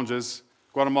many challenges,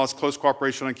 Guatemala's close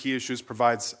cooperation on key issues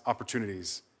provides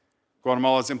opportunities.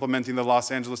 Guatemala is implementing the Los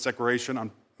Angeles Declaration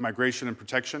on Migration and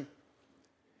Protection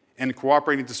and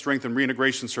cooperating to strengthen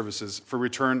reintegration services for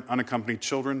returned unaccompanied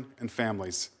children and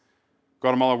families.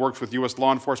 Guatemala works with U.S.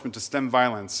 law enforcement to stem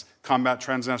violence, combat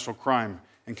transnational crime,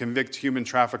 and convict human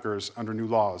traffickers under new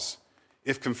laws.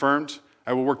 If confirmed,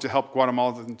 I will work to help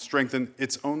Guatemala strengthen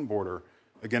its own border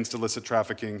against illicit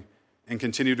trafficking and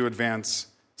continue to advance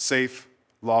safe,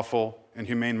 lawful, and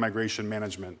humane migration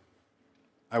management.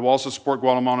 I will also support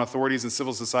Guatemalan authorities and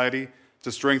civil society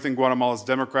to strengthen Guatemala's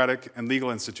democratic and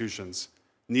legal institutions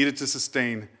needed to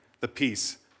sustain the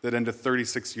peace that ended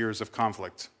 36 years of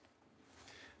conflict.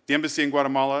 The embassy in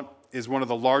Guatemala is one of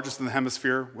the largest in the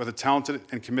hemisphere with a talented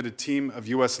and committed team of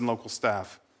U.S. and local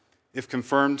staff. If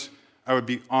confirmed, I would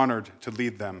be honored to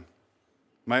lead them.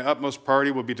 My utmost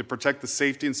priority will be to protect the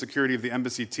safety and security of the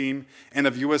embassy team and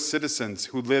of U.S. citizens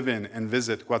who live in and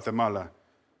visit Guatemala.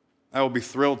 I will be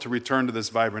thrilled to return to this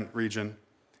vibrant region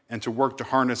and to work to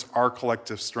harness our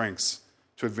collective strengths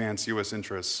to advance U.S.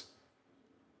 interests.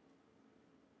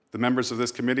 The members of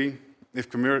this committee, if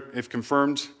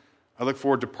confirmed, I look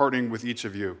forward to partnering with each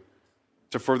of you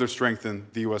to further strengthen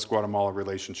the U.S.-Guatemala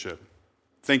relationship.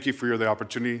 Thank you for the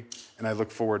opportunity, and I look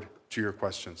forward to your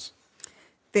questions.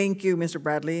 Thank you, Mr.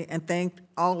 Bradley, and thank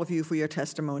all of you for your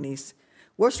testimonies.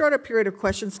 We'll start a period of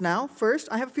questions now. First,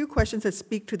 I have a few questions that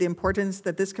speak to the importance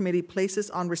that this committee places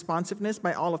on responsiveness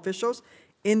by all officials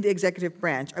in the executive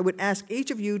branch. I would ask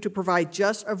each of you to provide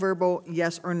just a verbal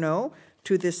yes or no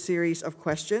to this series of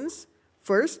questions.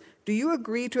 First, do you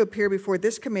agree to appear before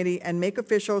this committee and make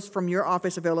officials from your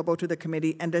office available to the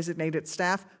committee and designated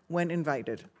staff when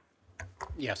invited?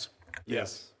 Yes.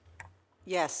 Yes.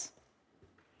 Yes.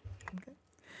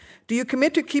 Do you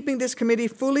commit to keeping this committee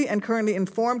fully and currently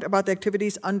informed about the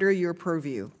activities under your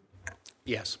purview?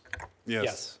 Yes.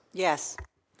 Yes. Yes.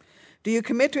 Do you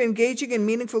commit to engaging in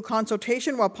meaningful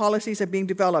consultation while policies are being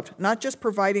developed, not just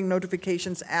providing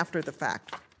notifications after the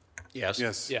fact? Yes.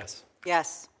 Yes. Yes.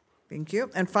 Yes. Thank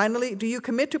you. And finally, do you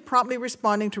commit to promptly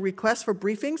responding to requests for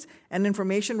briefings and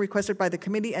information requested by the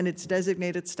committee and its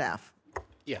designated staff?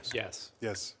 Yes. Yes.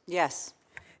 Yes. Yes.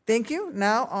 Thank you.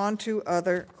 Now on to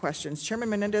other questions. Chairman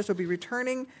Menendez will be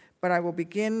returning, but I will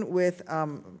begin with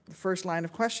the first line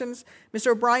of questions.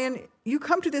 Mr. O'Brien, you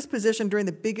come to this position during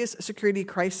the biggest security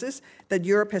crisis that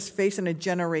Europe has faced in a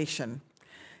generation,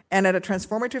 and at a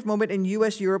transformative moment in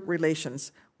U.S.-Europe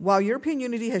relations. While European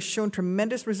unity has shown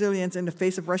tremendous resilience in the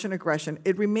face of Russian aggression,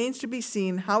 it remains to be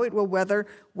seen how it will weather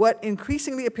what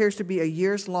increasingly appears to be a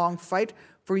years-long fight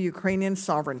for Ukrainian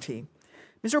sovereignty.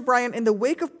 Mr. O'Brien, in the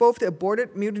wake of both the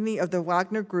aborted mutiny of the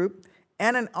Wagner Group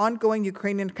and an ongoing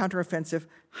Ukrainian counteroffensive,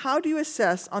 how do you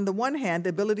assess, on the one hand,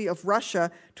 the ability of Russia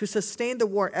to sustain the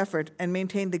war effort and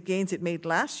maintain the gains it made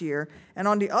last year, and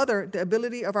on the other, the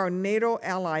ability of our NATO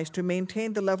allies to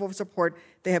maintain the level of support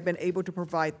they have been able to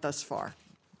provide thus far?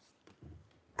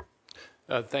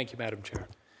 Thank you, Madam Chair.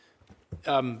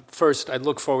 First, I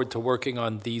look forward to working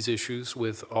on these issues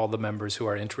with all the members who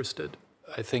are interested.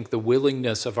 I think the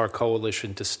willingness of our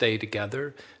coalition to stay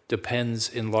together depends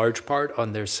in large part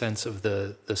on their sense of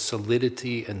the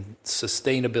solidity and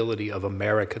sustainability of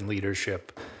American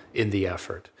leadership in the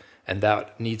effort. And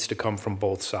that needs to come from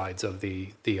both sides of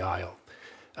the aisle.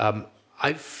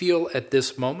 I feel at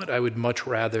this moment I would much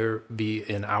rather be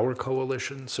in our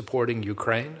coalition supporting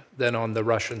Ukraine than on the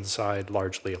Russian side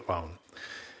largely alone.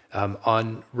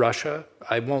 On Russia,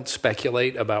 I won't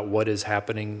speculate about what is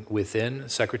happening within.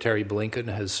 Secretary Blinken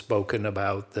has spoken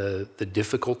about the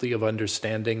difficulty of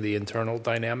understanding the internal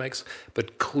dynamics,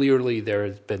 but clearly there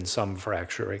has been some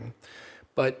fracturing.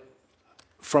 But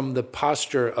from the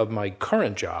posture of my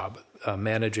current job,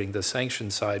 managing the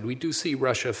sanctions side, we do see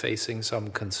Russia facing some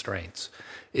constraints.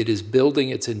 It is building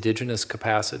its indigenous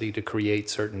capacity to create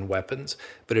certain weapons,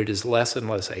 but it is less and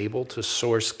less able to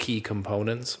source key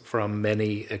components from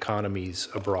many economies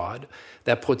abroad.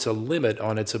 That puts a limit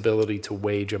on its ability to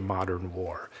wage a modern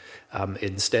war.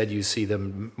 Instead, you see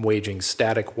them waging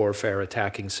static warfare,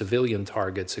 attacking civilian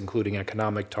targets, including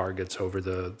economic targets, over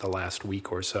the last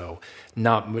week or so,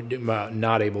 not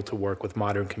able to work with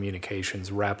modern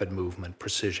communications, rapid movement,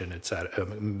 precision,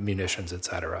 munitions, et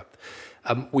cetera.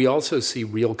 We also see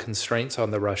real constraints on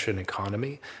the Russian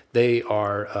economy.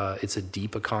 It's a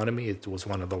deep economy. It was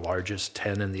one of the largest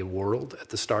 10 in the world at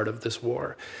the start of this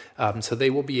war. So they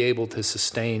will be able to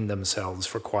sustain themselves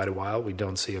for quite a while. We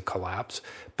don't see a collapse,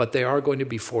 but they are going to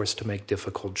be forced to make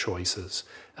difficult choices.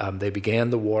 They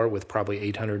began the war with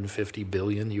probably $850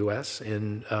 billion US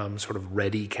in sort of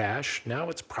ready cash. Now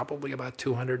it's probably about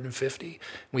 250.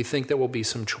 We think there will be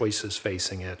some choices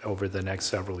facing it over the next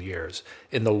several years.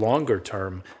 In the longer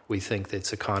term, we think that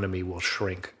its economy will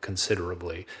shrink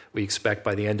considerably. We expect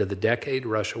by the end of the decade,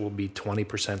 Russia will be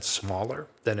 20% smaller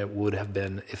than it would have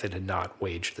been if it had not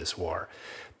waged this war.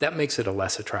 That makes it a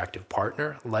less attractive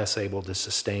partner, less able to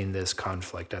sustain this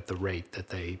conflict at the rate that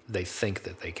they think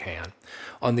that they can.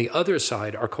 On the other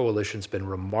side, our coalition's been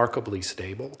remarkably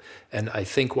stable, and I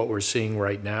think what we're seeing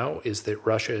right now is that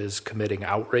Russia is committing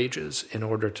outrages in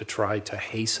order to try to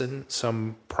hasten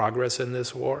some progress in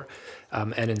this war,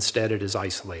 and instead it is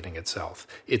isolating itself.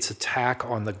 Its attack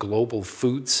on the global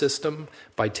food system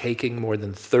by taking more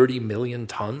than 30 million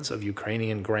tons of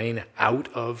Ukrainian grain out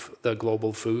of the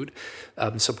global food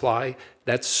supply,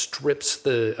 that strips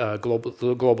the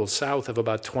global south of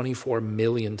about 24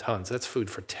 million tons. That's food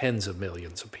for tens of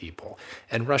millions of people.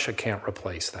 And Russia can't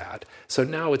replace that. So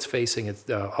now it's facing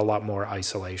a lot more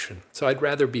isolation. So I'd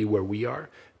rather be where we are.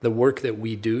 The work that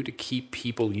we do to keep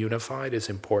people unified is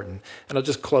important. And I'll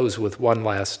just close with one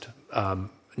last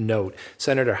note.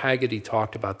 Senator Hagerty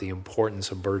talked about the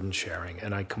importance of burden sharing,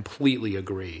 and I completely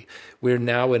agree. We're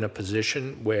now in a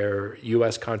position where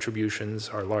U.S. contributions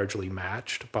are largely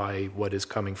matched by what is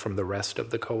coming from the rest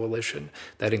of the coalition.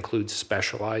 That includes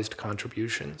specialized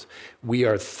contributions. We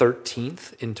are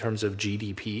 13th in terms of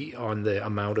GDP on the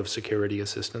amount of security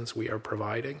assistance we are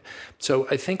providing. So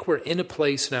I think we're in a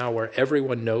place now where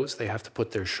everyone knows they have to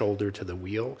put their shoulder to the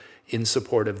wheel in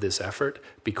support of this effort,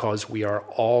 because we are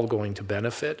all going to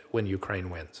benefit when Ukraine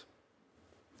wins.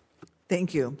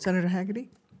 Thank you. Senator Hagerty?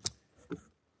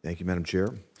 Thank you, Madam Chair.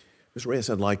 Mr. Reyes,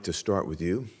 I'd like to start with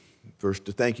you. First,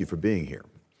 to thank you for being here.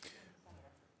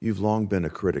 You've long been a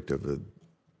critic of the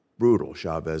brutal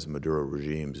Chavez and Maduro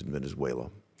regimes in Venezuela.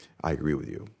 I agree with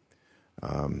you.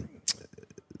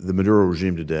 The Maduro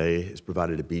regime today has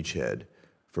provided a beachhead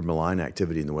for malign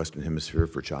activity in the Western Hemisphere,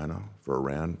 for China, for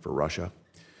Iran, for Russia.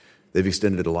 They've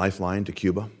extended a lifeline to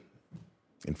Cuba,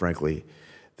 and frankly,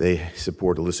 they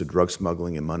support illicit drug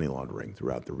smuggling and money laundering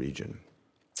throughout the region.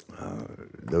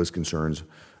 Those concerns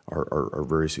are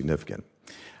very significant.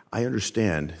 I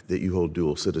understand that you hold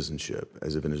dual citizenship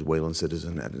as a Venezuelan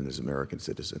citizen and as an American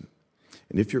citizen.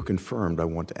 And if you're confirmed, I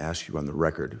want to ask you on the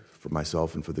record, for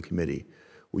myself and for the committee,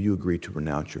 will you agree to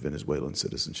renounce your Venezuelan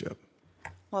citizenship?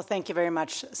 Well, thank you very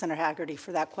much, Senator Haggerty,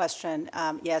 for that question.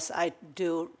 Yes, I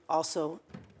do also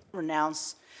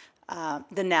denounce, I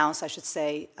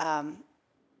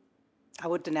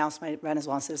would denounce my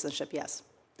Venezuelan citizenship, yes.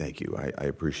 Thank you. I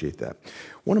appreciate that.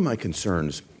 One of my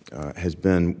concerns has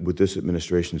been with this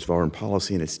administration's foreign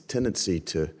policy and its tendency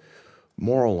to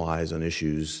moralize on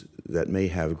issues that may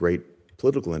have great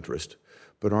political interest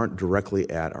but aren't directly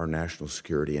at our national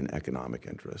security and economic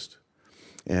interest.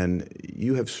 And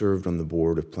you have served on the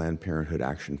board of Planned Parenthood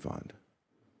Action Fund.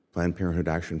 Planned Parenthood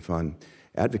Action Fund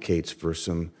advocates for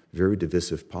some very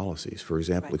divisive policies. For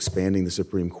example, expanding the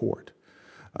Supreme Court,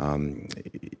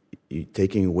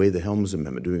 taking away the Helms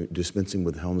Amendment, dispensing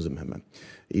with the Helms Amendment,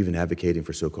 even advocating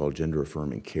for so-called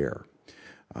gender-affirming care.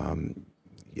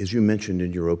 As you mentioned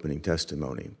in your opening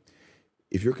testimony,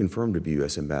 if you're confirmed to be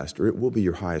U.S. Ambassador, it will be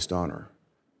your highest honor,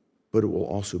 but it will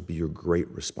also be your great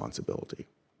responsibility.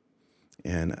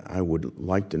 And I would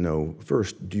like to know,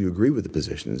 first, do you agree with the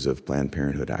positions of Planned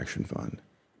Parenthood Action Fund?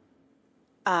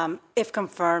 If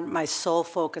confirmed, my sole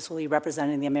focus will be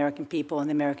representing the American people and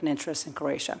the American interests in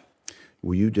Croatia.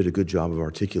 Well, you did a good job of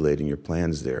articulating your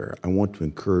plans there. I want to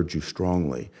encourage you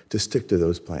strongly to stick to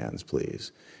those plans,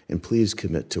 please. And please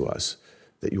commit to us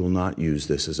that you will not use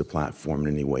this as a platform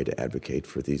in any way to advocate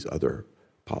for these other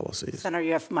policies. Senator,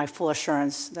 you have my full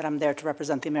assurance that I'm there to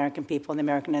represent the American people and the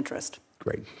American interest.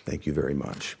 Great. Thank you very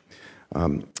much.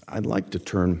 I'd like to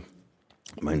turn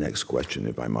my next question,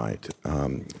 if I might,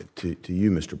 to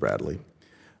you, Mr. Bradley.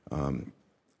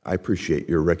 I appreciate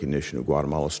your recognition of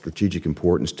Guatemala's strategic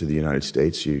importance to the United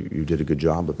States. You did a good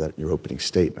job of that in your opening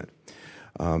statement.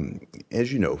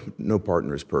 As you know, no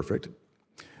partner is perfect.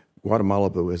 Guatemala,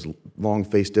 though, has long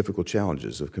faced difficult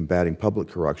challenges of combating public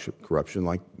corruption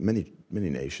like many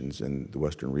nations in the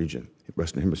Western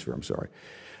Hemisphere.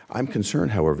 I'm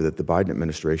concerned, however, that the Biden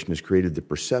administration has created the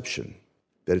perception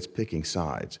that it's picking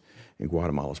sides in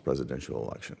Guatemala's presidential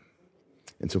election.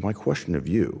 And so my question of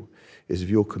you is if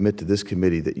you'll commit to this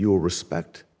committee that you will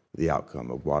respect the outcome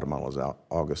of Guatemala's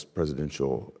August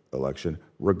presidential election,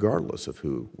 regardless of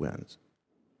who wins.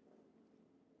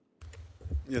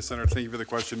 Yes, Senator, thank you for the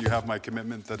question. You have my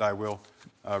commitment that I will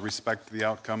respect the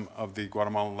outcome of the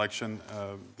Guatemalan election.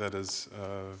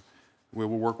 We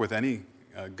will work with any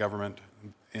government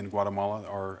in Guatemala,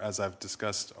 or as I've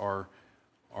discussed, our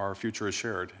future is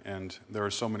shared, and there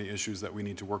are so many issues that we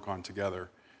need to work on together.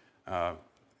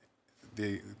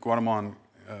 The Guatemalan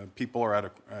people are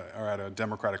at a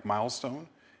democratic milestone,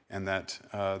 and that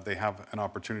they have an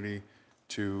opportunity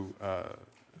to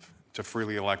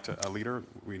freely elect a leader.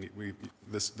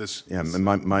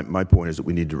 My point is that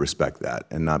we need to respect that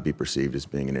and not be perceived as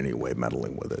being in any way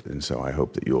meddling with it. And so I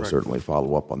hope that you'll certainly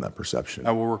follow up on that perception.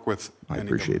 I will work with. I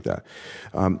appreciate that.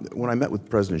 When I met with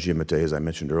President Giammattei, as I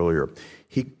mentioned earlier,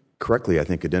 he correctly, I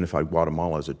think, identified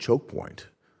Guatemala as a choke point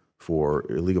for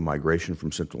illegal migration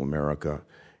from Central America.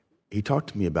 He talked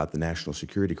to me about the national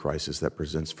security crisis that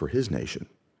presents for his nation,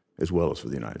 as well as for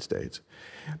the United States.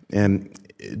 And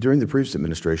during the previous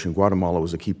administration, Guatemala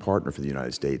was a key partner for the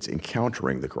United States in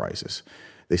countering the crisis.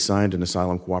 They signed an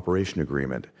asylum cooperation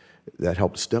agreement that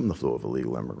helped stem the flow of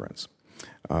illegal immigrants.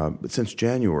 But since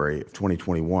January of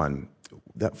 2021,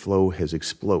 that flow has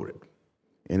exploded,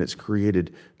 and it's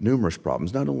created numerous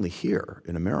problems, not only here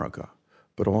in America,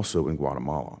 but also in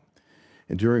Guatemala.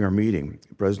 And during our meeting,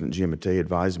 President Giammattei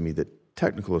advised me that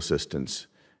technical assistance,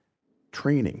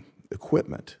 training,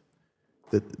 equipment,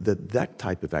 that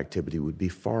type of activity would be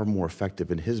far more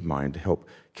effective in his mind to help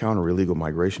counter illegal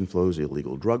migration flows,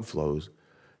 illegal drug flows.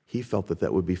 He felt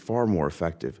that would be far more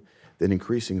effective than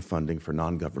increasing funding for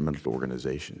non-governmental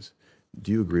organizations.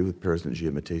 Do you agree with President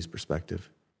Giammattei's perspective?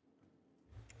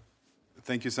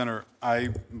 Thank you, Senator. I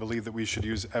believe that we should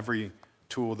use every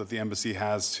tool that the embassy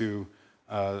has to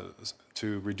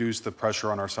reduce the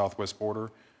pressure on our southwest border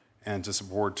and to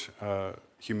support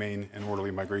humane and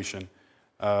orderly migration.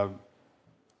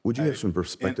 Would you have some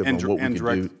perspective on what we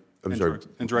could do?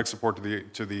 And direct support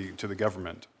to the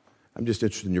government. I'm just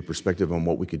interested in your perspective on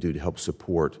what we could do to help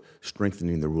support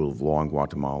strengthening the rule of law in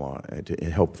Guatemala and to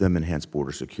help them enhance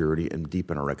border security and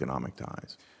deepen our economic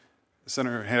ties.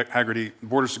 Senator Haggerty,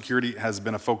 border security has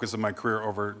been a focus of my career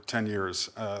over 10 years.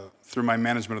 Through my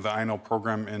management of the INL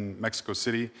program in Mexico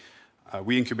City,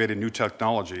 we incubated new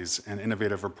technologies and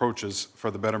innovative approaches for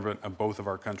the betterment of both of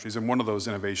our countries. And one of those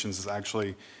innovations is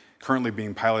actually currently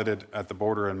being piloted at the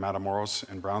border in Matamoros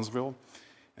and Brownsville.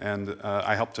 And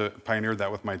I helped to pioneer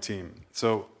that with my team.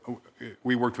 So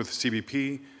we worked with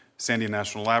CBP, Sandia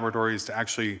National Laboratories, to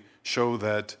actually show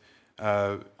that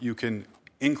you can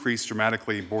increase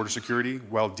dramatically border security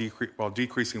while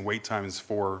decreasing wait times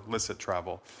for illicit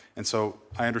travel. And so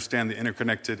I understand the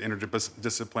interconnected,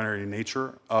 interdisciplinary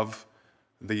nature of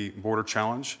the border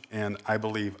challenge, and I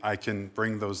believe I can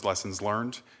bring those lessons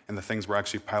learned and the things we're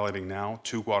actually piloting now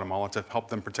to Guatemala to help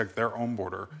them protect their own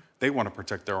border. They want to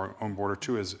protect their own border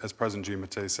too, as President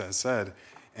Giammattei has said,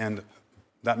 and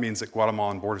that means that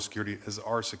Guatemalan border security is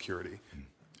our security.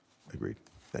 Agreed.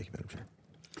 Thank you, Madam Chair.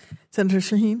 Senator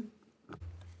Shaheen?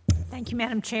 Thank you,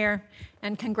 Madam Chair,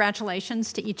 and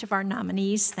congratulations to each of our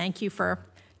nominees. Thank you for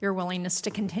your willingness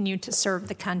to continue to serve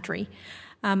the country.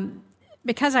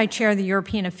 Because I chair the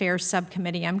European Affairs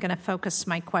Subcommittee, I'm going to focus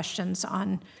my questions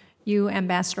on you,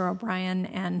 Ambassador O'Brien,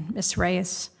 and Ms.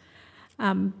 Reyes.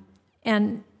 And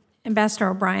Ambassador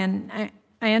O'Brien,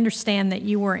 I understand that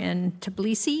you were in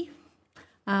Tbilisi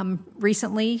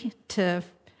recently to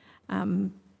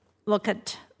look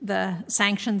at the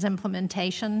sanctions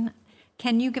implementation.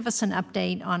 Can you give us an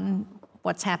update on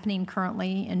what's happening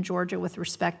currently in Georgia with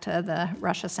respect to the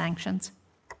Russia sanctions?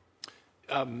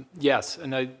 Yes,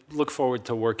 and I look forward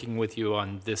to working with you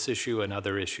on this issue and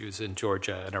other issues in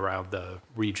Georgia and around the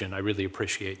region. I really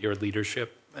appreciate your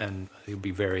leadership, and it'll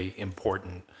be very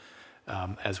important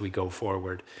as we go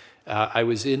forward. I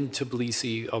was in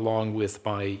Tbilisi along with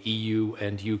my EU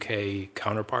and UK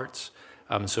counterparts,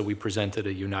 so we presented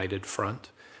a united front.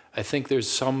 I think there's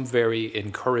some very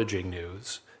encouraging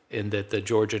news in that the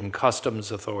Georgian customs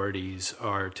authorities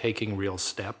are taking real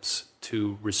steps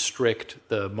to restrict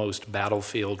the most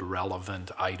battlefield-relevant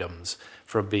items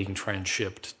from being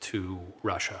transshipped to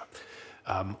Russia.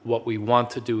 What we want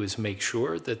to do is make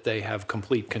sure that they have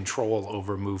complete control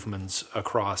over movements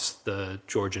across the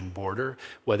Georgian border,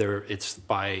 whether it's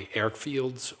by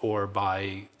airfields or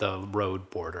by the road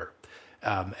border.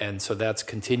 And so that's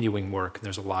continuing work, and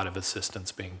there's a lot of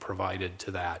assistance being provided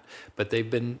to that. But they've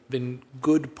been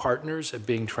good partners at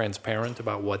being transparent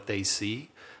about what they see.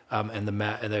 And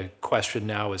the question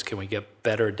now is, can we get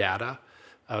better data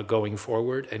going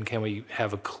forward, and can we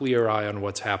have a clear eye on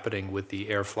what's happening with the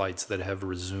air flights that have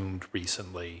resumed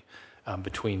recently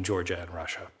between Georgia and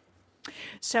Russia?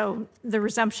 So the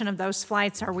resumption of those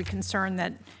flights, are we concerned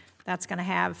that that's going to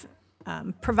have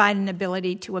provide an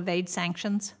ability to evade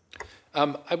sanctions?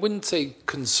 I wouldn't say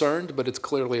concerned, but it's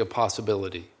clearly a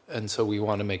possibility. And so we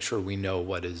want to make sure we know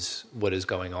what is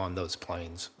going on those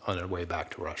planes on their way back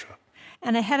to Russia.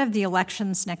 And ahead of the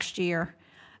elections next year,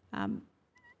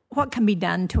 what can be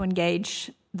done to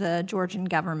engage the Georgian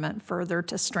government further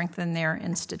to strengthen their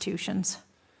institutions?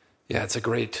 Yeah, it's a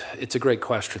great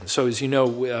question. So as you know,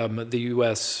 the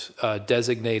U.S.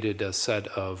 Designated a set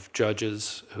of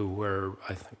judges who were,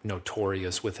 I think,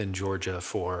 notorious within Georgia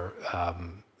for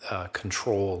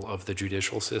control of the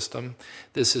judicial system.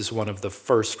 This is one of the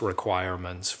first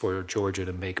requirements for Georgia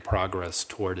to make progress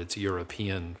toward its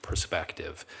European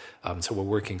perspective. So we're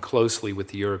working closely with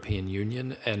the European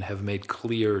Union and have made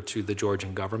clear to the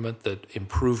Georgian government that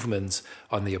improvements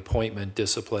on the appointment,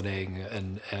 disciplining,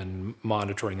 and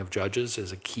monitoring of judges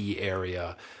is a key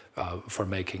area for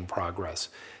making progress.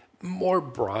 More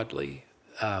broadly,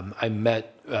 I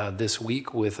met this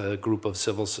week with a group of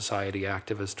civil society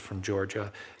activists from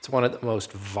Georgia. It's one of the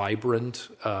most vibrant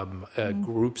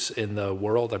groups in the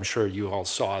world. I'm sure you all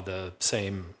saw the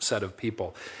same set of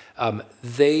people.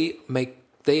 They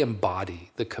embody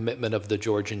the commitment of the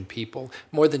Georgian people.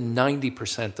 More than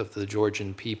 90% of the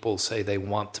Georgian people say they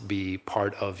want to be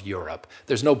part of Europe.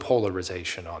 There's no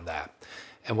polarization on that.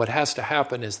 And what has to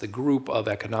happen is the group of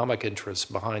economic interests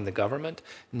behind the government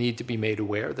need to be made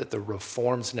aware that the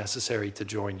reforms necessary to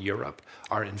join Europe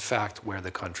are in fact where the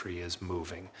country is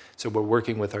moving. So we're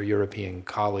working with our European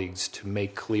colleagues to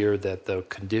make clear that the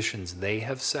conditions they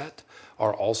have set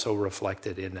are also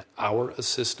reflected in our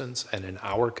assistance and in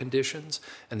our conditions,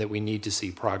 and that we need to see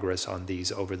progress on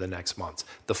these over the next months.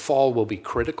 The fall will be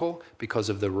critical because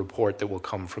of the report that will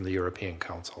come from the European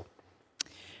Council.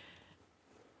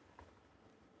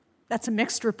 That's a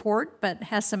mixed report, but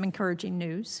has some encouraging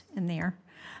news in there.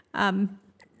 I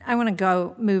want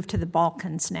to move to the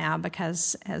Balkans now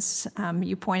because, as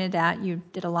you pointed out, you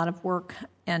did a lot of work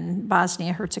in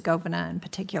Bosnia-Herzegovina in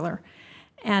particular.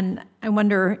 And I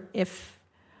wonder if,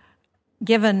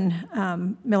 given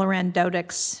Milorad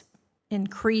Dodik's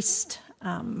increased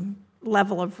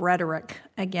level of rhetoric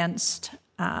against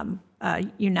a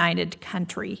united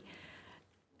country,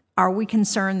 are we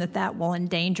concerned that that will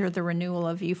endanger the renewal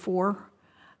of EUFOR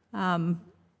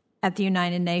at the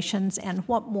United Nations? And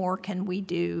what more can we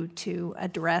do to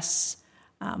address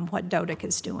what Dodik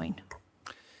is doing?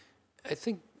 I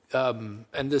think, and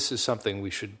this is something we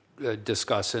should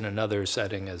discuss in another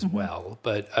setting as well,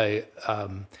 but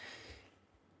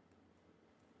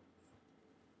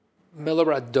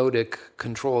Milorad Dodik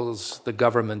controls the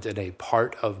government in a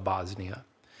part of Bosnia.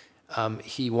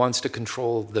 He wants to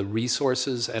control the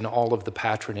resources and all of the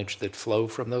patronage that flow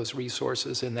from those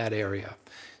resources in that area.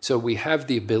 So we have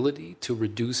the ability to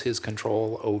reduce his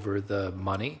control over the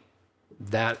money.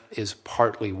 That is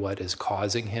partly what is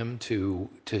causing him to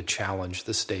challenge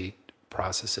the state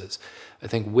processes. I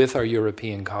think with our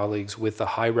European colleagues, with the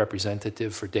High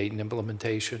Representative for Dayton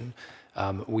implementation,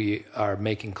 we are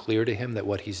making clear to him that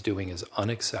what he's doing is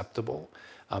unacceptable,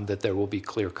 that there will be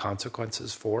clear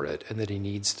consequences for it, and that he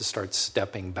needs to start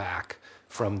stepping back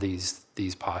from these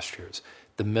postures.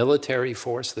 The military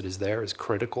force that is there is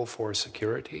critical for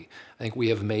security. I think we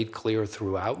have made clear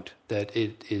throughout that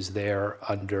it is there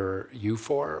under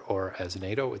EUFOR or as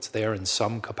NATO. It's there in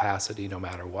some capacity no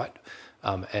matter what,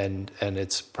 and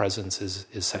its presence is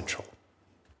essential.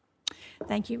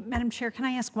 Thank you. Madam Chair, can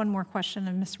I ask one more question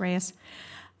of Ms. Reyes?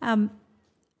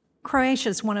 Croatia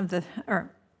is one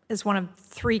of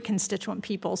three constituent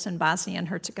peoples in Bosnia and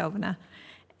Herzegovina,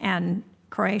 and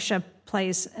Croatia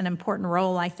plays an important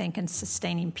role, I think, in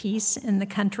sustaining peace in the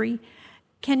country.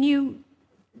 Can you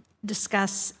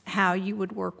discuss how you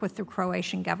would work with the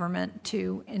Croatian government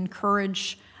to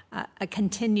encourage a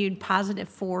continued positive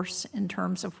force in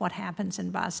terms of what happens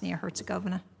in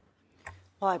Bosnia-Herzegovina?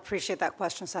 Well, I appreciate that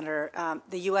question, Senator.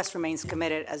 The U.S. remains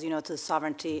committed, as you know, to the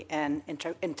sovereignty and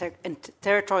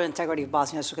territorial integrity of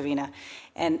Bosnia-Herzegovina,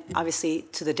 and obviously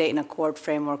to the Dayton Accord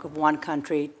framework of one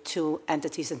country, two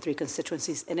entities, and three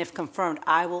constituencies. And if confirmed,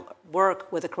 I will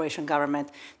work with the Croatian government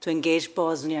to engage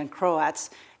Bosnian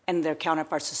Croats and their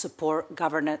counterparts to support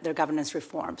their governance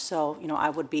reform. So,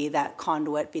 I would be that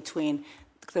conduit between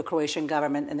the Croatian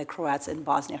government and the Croats in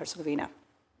Bosnia-Herzegovina.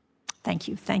 Thank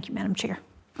you. Thank you, Madam Chair.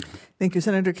 Thank you,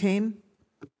 Senator Kane.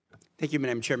 Thank you,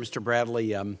 Madam Chair. Mr.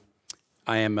 Bradley,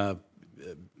 I am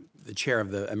the chair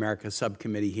of the America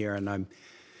Subcommittee here, and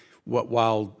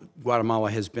while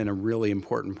Guatemala has been a really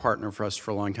important partner for us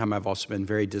for a long time, I've also been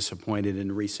very disappointed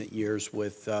in recent years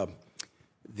with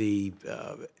the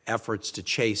efforts to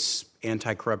chase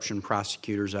anti-corruption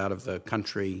prosecutors out of the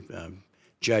country.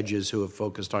 Judges who have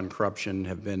focused on corruption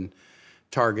have been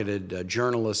targeted.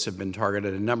 Journalists have been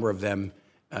targeted. A number of them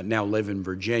now live in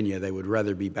Virginia. They would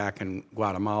rather be back in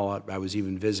Guatemala. I was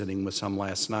even visiting with some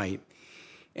last night.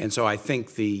 And so I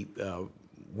think the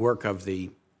work of the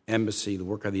embassy, the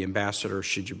work of the ambassador,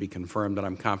 should you be confirmed, that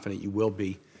I'm confident you will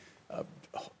be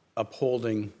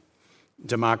upholding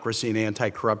democracy and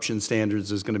anti-corruption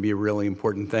standards, is going to be a really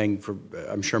important thing.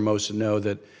 I'm sure most know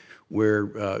that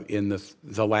we're in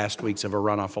the last weeks of a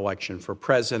runoff election for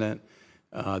president.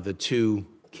 The two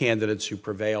candidates who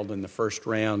prevailed in the first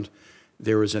round,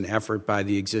 there was an effort by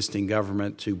the existing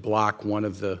government to block one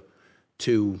of the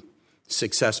two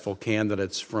successful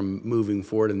candidates from moving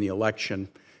forward in the election.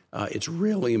 It's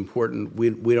really important.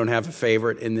 We don't have a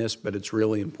favorite in this, but it's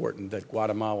really important that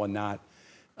Guatemala not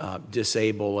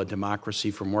disable a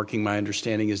democracy from working. My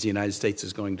understanding is the United States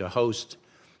is going to host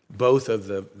both of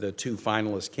the two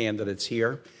finalist candidates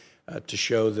here to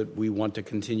show that we want to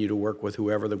continue to work with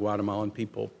whoever the Guatemalan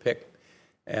people pick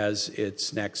as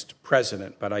its next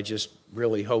president. But I just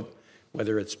really hope,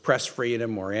 whether it's press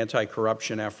freedom or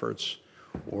anti-corruption efforts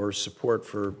or support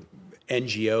for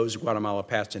NGOs, Guatemala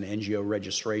passed an NGO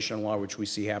registration law, which we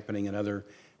see happening in other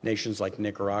nations like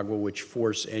Nicaragua, which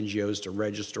force NGOs to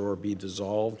register or be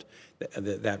dissolved.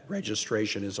 That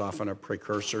registration is often a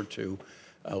precursor to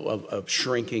a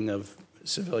shrinking of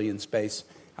civilian space.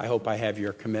 I hope I have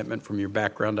your commitment from your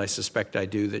background. I suspect I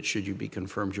do, that should you be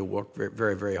confirmed, you'll work very,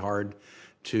 very, very hard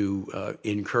to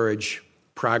encourage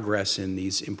progress in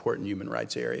these important human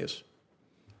rights areas.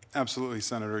 Absolutely,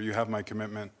 Senator. You have my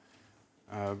commitment.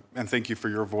 And thank you for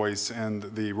your voice and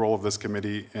the role of this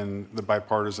committee in the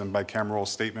bipartisan, bicameral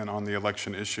statement on the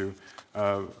election issue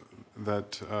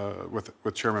with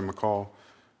Chairman McCall.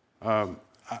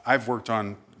 I've worked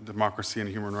on democracy and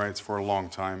human rights for a long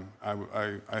time.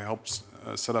 I helped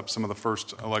set up some of the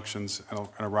first elections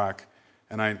in Iraq,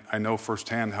 and I know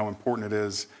firsthand how important it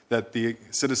is that the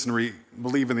citizenry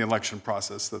believe in the election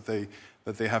process, that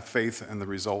they have faith in the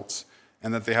results,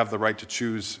 and that they have the right to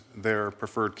choose their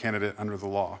preferred candidate under the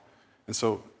law. And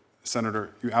so,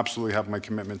 Senator, you absolutely have my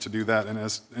commitment to do that. And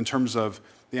in terms of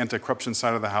the anti-corruption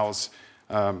side of the House,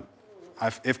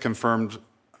 if confirmed,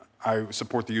 I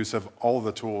support the use of all of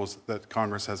the tools that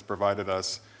Congress has provided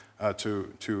us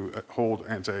to hold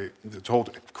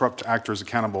corrupt actors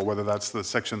accountable, whether that's the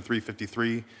Section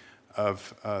 353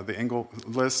 of the Engel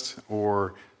list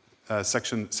or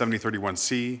Section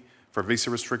 7031C for visa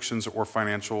restrictions or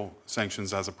financial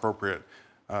sanctions as appropriate.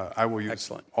 I will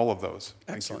use all of those.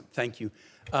 Excellent. Thank you.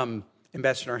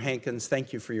 Ambassador Hankins,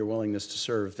 thank you for your willingness to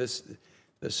serve.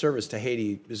 The service to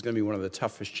Haiti is going to be one of the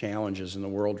toughest challenges in the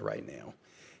world right now.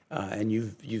 And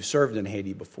you've served in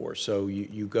Haiti before, so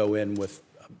you go in with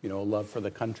a love for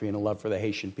the country and a love for the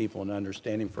Haitian people and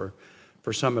understanding for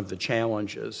some of the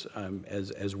challenges.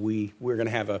 We're going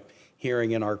to have a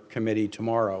hearing in our committee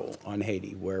tomorrow on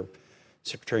Haiti, where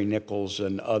Secretary Nichols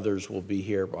and others will be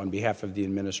here on behalf of the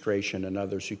administration and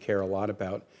others who care a lot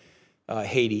about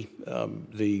Haiti.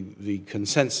 The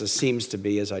consensus seems to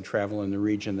be, as I travel in the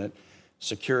region, that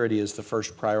security is the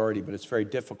first priority, but it's very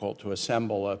difficult to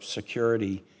assemble a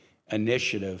security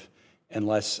initiative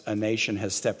unless a nation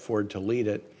has stepped forward to lead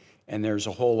it. And there's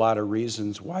a whole lot of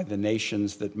reasons why the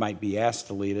nations that might be asked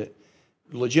to lead it,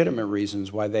 legitimate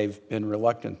reasons why they've been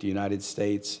reluctant. The United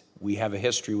States, we have a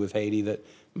history with Haiti that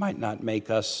might not make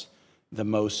us the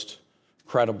most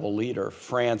credible leader.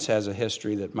 France has a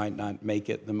history that might not make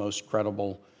it the most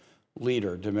credible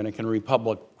leader. Dominican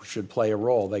Republic should play a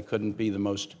role. They couldn't be the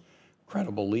most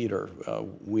credible leader.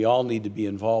 We all need to be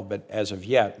involved, but as of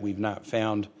yet, we've not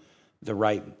found the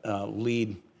right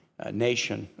lead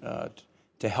nation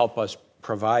to help us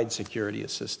provide security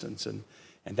assistance. And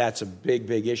that's a big,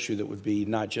 big issue that would be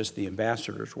not just the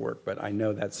ambassador's work, but I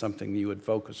know that's something you would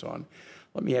focus on.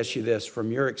 Let me ask you this, from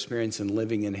your experience in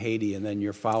living in Haiti and then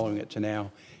you're following it to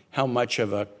now, how much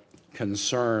of a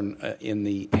concern in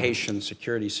the Haitian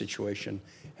security situation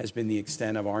has been the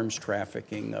extent of arms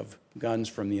trafficking of guns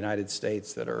from the United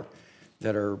States that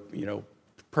are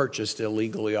purchased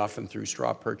illegally, often through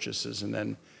straw purchases, and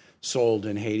then sold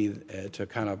in Haiti to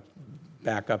kind of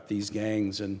back up these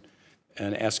gangs and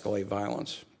escalate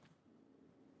violence?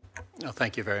 No,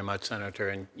 thank you very much, Senator.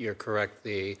 And you're correct.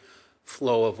 The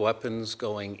flow of weapons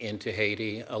going into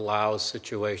Haiti allows a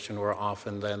situation where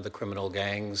often then the criminal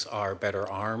gangs are better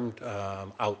armed,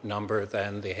 outnumbered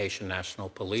than the Haitian National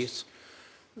Police.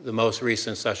 The most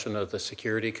recent session of the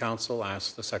Security Council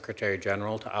asked the Secretary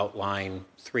General to outline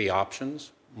 3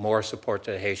 options: more support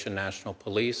to the Haitian National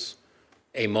Police,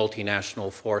 a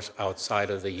multinational force outside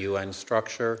of the UN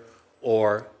structure,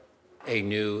 or a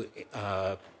new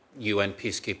UN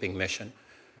peacekeeping mission.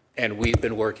 And we've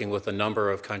been working with a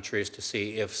number of countries to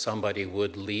see if somebody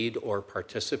would lead or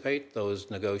participate.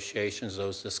 Those negotiations,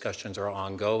 those discussions are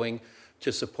ongoing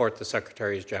to support the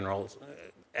Secretary General's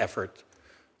effort.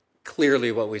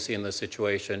 Clearly, what we see in the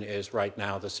situation is right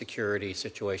now the security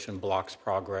situation blocks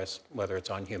progress, whether it's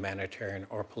on humanitarian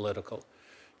or political.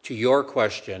 To your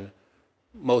question,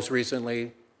 most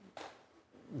recently,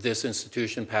 this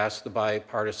institution passed the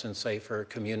Bipartisan Safer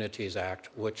Communities Act,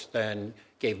 which then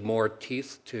gave more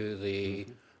teeth to the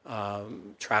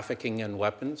trafficking in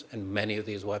weapons, and many of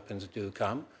these weapons do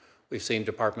come. We've seen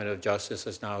Department of Justice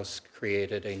has now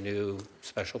created a new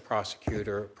special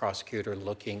prosecutor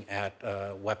looking at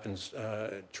weapons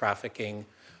trafficking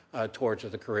towards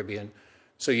the Caribbean.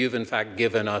 So you've in fact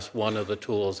given us one of the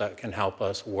tools that can help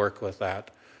us work with that.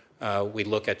 We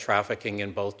look at trafficking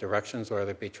in both directions,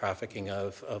 whether it be trafficking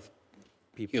of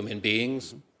human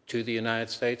beings to the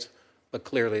United States, but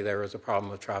clearly there is a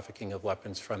problem with trafficking of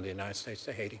weapons from the United States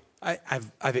to Haiti.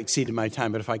 I've exceeded my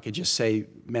time, but if I could just say,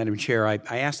 Madam Chair, I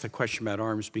asked the question about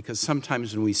arms because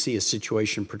sometimes when we see a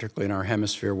situation, particularly in our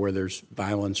hemisphere, where there's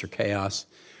violence or chaos,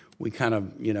 we kind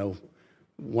of,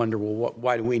 wonder, well,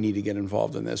 why do we need to get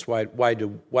involved in this? Why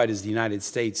does the United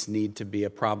States need to be a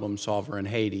problem solver in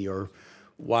Haiti? Or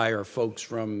why are folks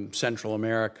from Central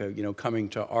America, coming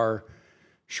to our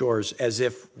shores as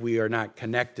if we are not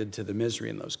connected to the misery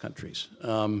in those countries?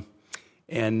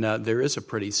 And there is a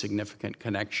pretty significant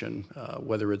connection,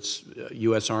 whether it's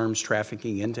U.S. arms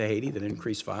trafficking into Haiti that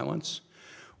increase violence,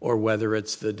 or whether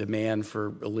it's the demand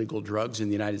for illegal drugs in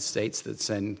the United States that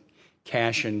send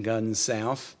cash and guns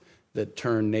south that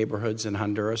turn neighborhoods in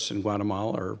Honduras and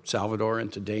Guatemala or Salvador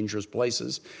into dangerous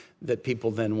places that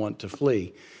people then want to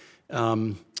flee.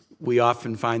 We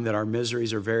often find that our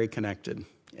miseries are very connected,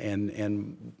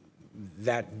 and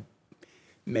that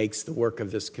makes the work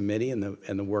of this committee and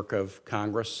the work of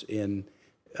Congress in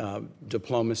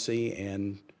diplomacy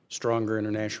and stronger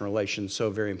international relations so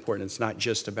very important. It's not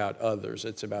just about others.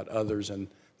 It's about others and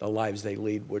the lives they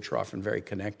lead, which are often very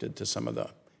connected to some of the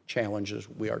challenges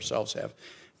we ourselves have.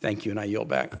 Thank you, and I yield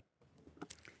back.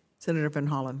 Senator Van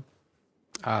Hollen.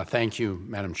 Thank you,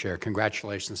 Madam Chair.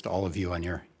 Congratulations to all of you on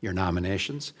your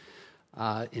nominations.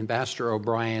 Ambassador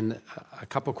O'Brien, a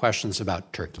couple questions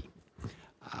about Turkey.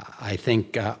 I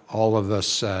think all of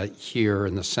us here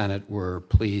in the Senate were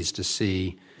pleased to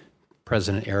see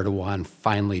President Erdogan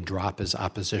finally drop his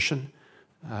opposition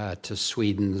to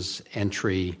Sweden's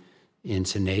entry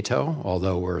into NATO,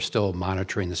 although we're still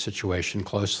monitoring the situation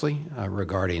closely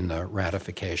regarding the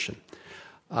ratification.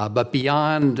 But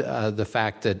beyond the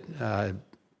fact that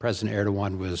President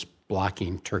Erdogan was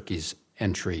blocking Turkey's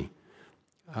entry,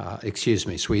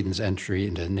 Sweden's entry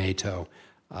into NATO,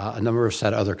 a number of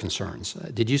said other concerns.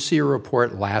 Did you see a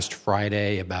report last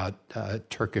Friday about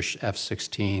Turkish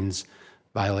F-16s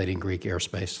violating Greek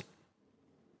airspace?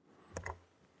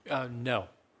 No.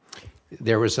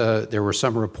 There were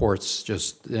some reports,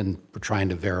 just in trying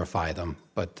to verify them,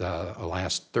 but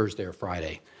last Thursday or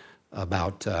Friday,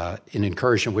 about an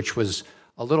incursion, which was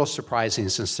a little surprising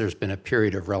since there's been a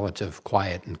period of relative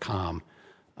quiet and calm.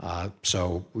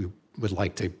 So we would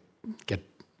like to get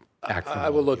back from I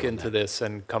will look into this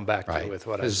and come back to you with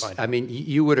what I find. I mean,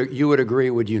 you would agree,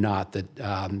 would you not, that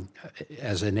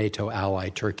as a NATO ally,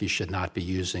 Turkey should not be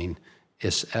using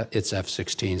its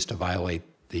F-16s to violate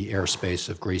the airspace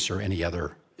of Greece or any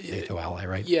other NATO ally,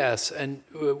 right? Yes, and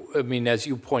I mean, as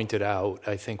you pointed out,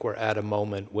 I think we're at a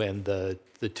moment when the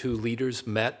two leaders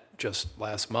met just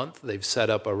last month. They've set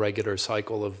up a regular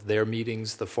cycle of their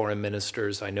meetings, the foreign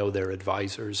ministers. I know their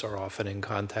advisors are often in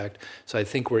contact. So I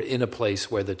think we're in a place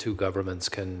where the two governments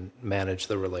can manage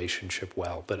the relationship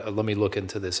well. But let me look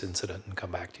into this incident and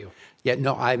come back to you. Yeah,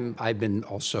 no, I've been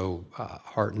also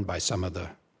heartened by some of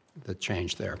the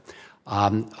change there.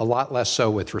 A lot less so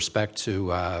with respect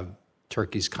to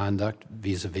Turkey's conduct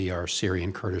vis-a-vis our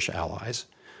Syrian Kurdish allies,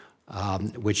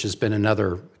 which has been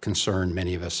another concern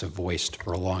many of us have voiced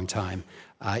for a long time.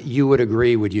 You would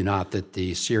agree, would you not, that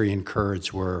the Syrian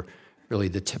Kurds were really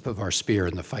the tip of our spear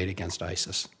in the fight against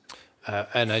ISIS?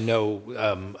 And I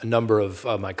know a number of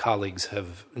my colleagues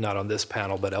have, not on this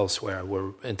panel, but elsewhere,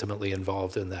 were intimately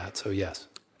involved in that, so yes.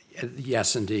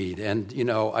 Yes, indeed. And,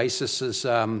 ISIS is,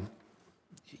 as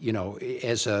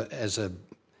a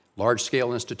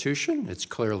large-scale institution, it's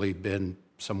clearly been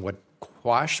somewhat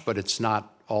quashed, but it's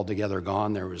not altogether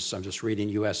gone. I'm just reading,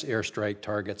 U.S. airstrike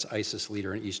targets ISIS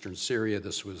leader in eastern Syria.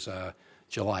 This was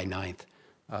July 9th,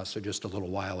 so just a little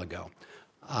while ago.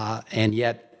 And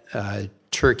yet,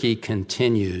 Turkey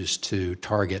continues to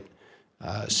target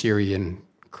Syrian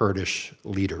Kurdish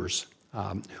leaders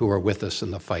who are with us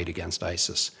in the fight against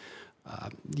ISIS.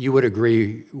 You would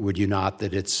agree, would you not,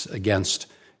 that it's against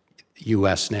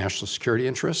U.S. national security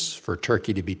interests for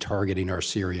Turkey to be targeting our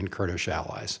Syrian Kurdish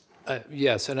allies?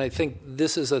 Yes, and I think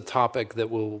this is a topic that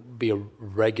will be a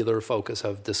regular focus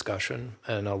of discussion,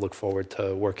 and I'll look forward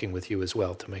to working with you as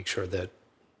well to make sure that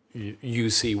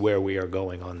you see where we are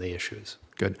going on the issues.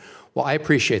 Good. Well, I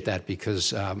appreciate that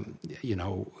because,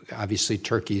 obviously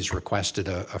Turkey's requested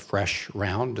a fresh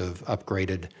round of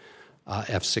upgraded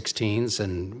F-16s,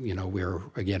 and, we're,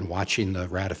 again, watching the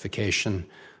ratification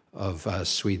of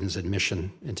Sweden's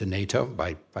admission into NATO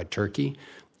by Turkey.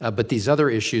 But these other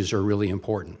issues are really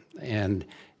important, and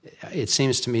it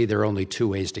seems to me there are only two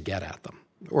ways to get at them.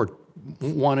 Or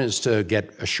one is to get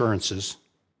assurances,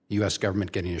 the U.S.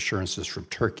 government getting assurances from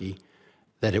Turkey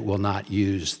that it will not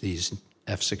use these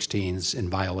F-16s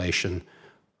in violation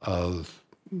of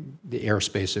the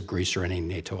airspace of Greece or any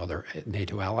NATO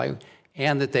ally,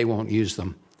 and that they won't use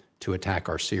them to attack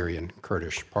our Syrian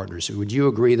Kurdish partners. Would you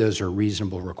agree those are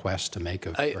reasonable requests to make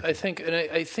of Turkey? I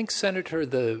think, Senator,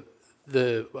 the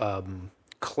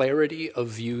clarity of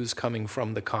views coming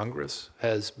from the Congress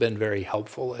has been very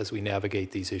helpful as we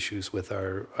navigate these issues with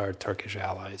our Turkish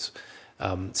allies.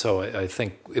 So I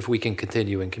think if we can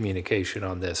continue in communication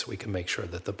on this, we can make sure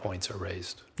that the points are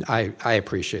raised. I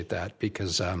appreciate that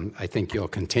because I think you'll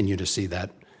continue to see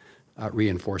that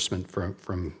reinforcement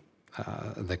from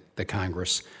the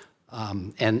Congress.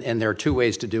 And there are two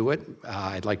ways to do it.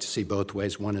 I'd like to see both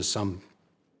ways. One is some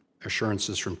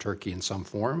assurances from Turkey in some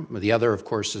form. The other, of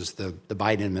course, is the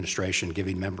Biden administration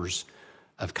giving members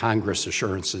of Congress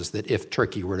assurances that if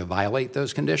Turkey were to violate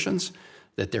those conditions,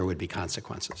 that there would be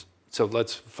consequences. So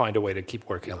let's find a way to keep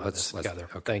working on this together.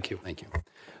 Okay. Thank you. Thank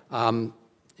you.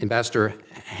 Ambassador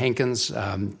Hankins,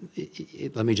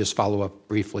 let me just follow up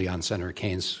briefly on Senator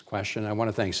Kane's question. I want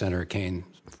to thank Senator Kane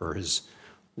for his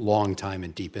long time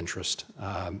and deep interest,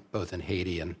 both in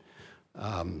Haiti and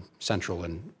Central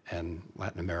and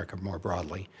Latin America more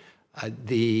broadly.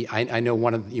 I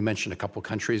know you mentioned a couple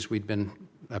countries we'd been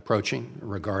approaching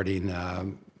regarding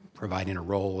providing a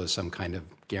role as some kind of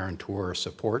guarantor or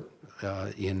support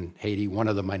in Haiti. One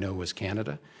of them I know was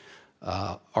Canada.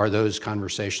 Are those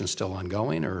conversations still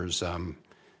ongoing, or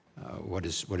what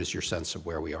is your sense of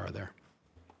where we are there?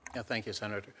 Yeah, thank you,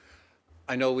 Senator.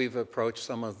 I know we've approached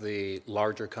some of the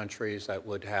larger countries that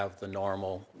would have the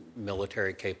normal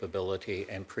military capability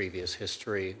and previous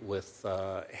history with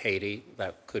Haiti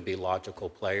that could be logical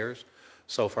players.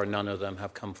 So far, none of them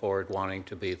have come forward wanting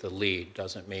to be the lead.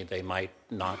 Doesn't mean they might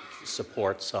not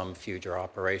support some future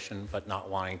operation, but not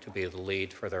wanting to be the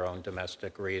lead for their own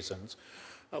domestic reasons.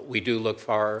 We do look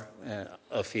far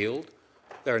afield.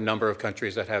 There are a number of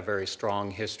countries that have very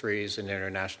strong histories in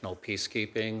international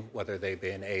peacekeeping, whether they be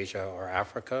in Asia or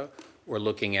Africa. We're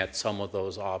looking at some of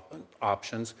those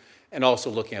options, and also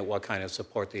looking at what kind of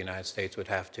support the United States would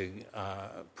have to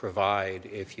provide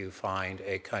if you find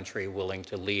a country willing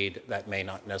to lead that may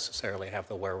not necessarily have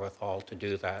the wherewithal to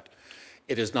do that.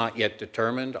 It is not yet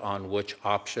determined on which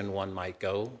option one might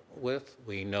go with.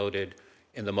 We noted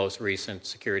in the most recent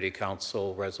Security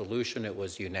Council resolution, it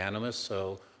was unanimous,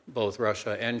 so both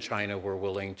Russia and China were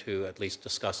willing to at least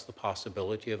discuss the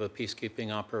possibility of a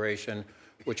peacekeeping operation,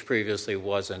 which previously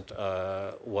wasn't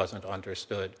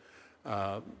understood.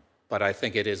 But I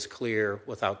think it is clear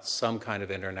without some kind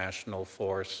of international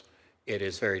force, it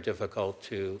is very difficult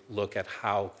to look at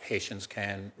how Haitians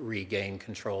can regain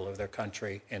control of their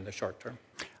country in the short term.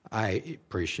 I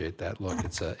appreciate that. Look,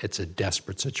 it's a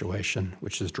desperate situation,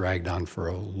 which has dragged on for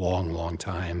a long, long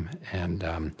time,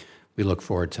 and we look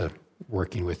forward to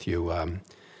working with you,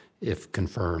 if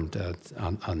confirmed,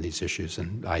 on these issues.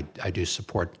 And I do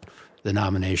support the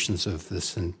nominations of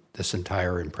this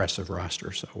entire impressive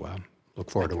roster. So look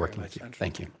forward to working with you.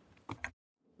 Thank you.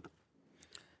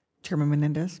 Chairman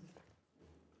Menendez.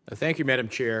 Thank you, Madam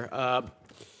Chair.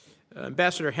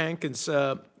 Ambassador Hankins,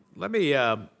 let me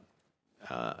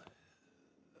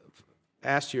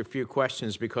ask you a few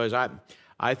questions, because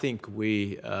I think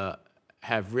we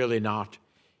have really not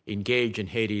engaged in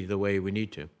Haiti the way we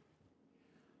need to.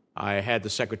 I had the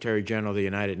Secretary General of the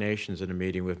United Nations in a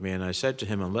meeting with me, and I said to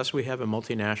him, unless we have a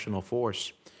multinational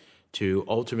force to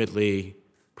ultimately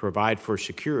provide for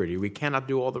security, we cannot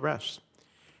do all the rest.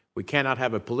 We cannot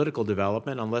have a political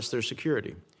development unless there's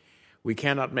security. We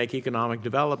cannot make economic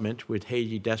development, which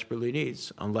Haiti desperately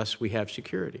needs, unless we have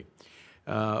security.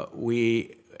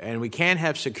 We can't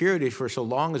have security for so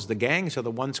long as the gangs are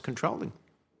the ones controlling,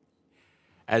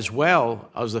 as well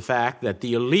as the fact that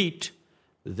the elite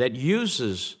that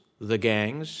uses the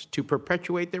gangs to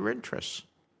perpetuate their interests.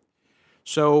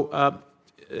 So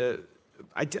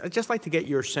I'd just like to get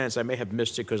your sense. I may have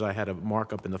missed it because I had a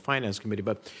markup in the Finance Committee,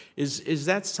 but is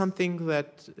that something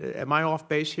that, am I off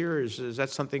base here? Is that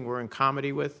something we're in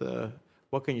comedy with?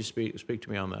 What can you speak to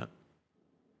me on that?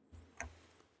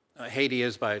 Haiti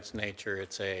is, by its nature,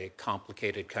 it's a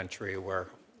complicated country where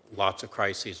lots of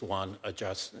crises, one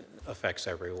affects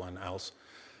everyone else.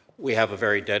 We have a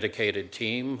very dedicated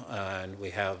team, and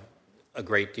we have a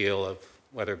great deal of,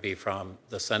 whether it be from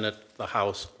the Senate, the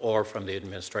House, or from the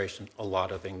administration, a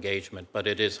lot of engagement, but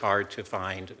it is hard to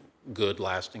find good,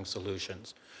 lasting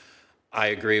solutions. I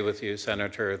agree with you,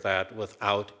 Senator, that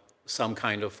without some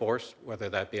kind of force, whether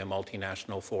that be a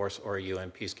multinational force or a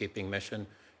UN peacekeeping mission,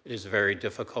 it is very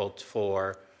difficult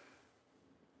for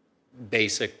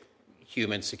basic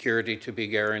human security to be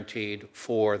guaranteed,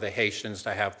 for the Haitians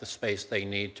to have the space they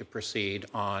need to proceed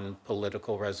on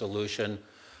political resolution,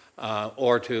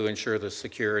 or to ensure the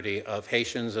security of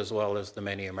Haitians as well as the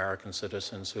many American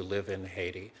citizens who live in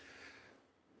Haiti.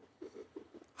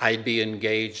 I'd be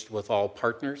engaged with all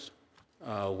partners,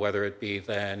 whether it be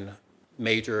then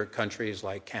major countries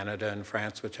like Canada and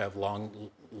France, which have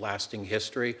long-lasting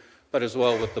history, but as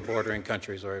well with the bordering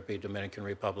countries, whether it be Dominican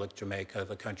Republic, Jamaica,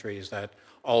 the countries that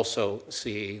also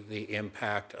see the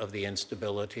impact of the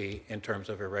instability in terms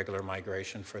of irregular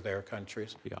migration for their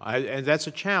countries. Yeah, and that's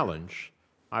a challenge.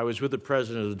 I was with the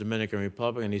president of the Dominican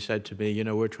Republic, and he said to me,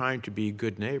 we're trying to be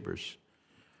good neighbors.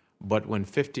 But when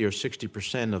 50 or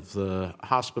 60% of the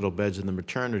hospital beds in the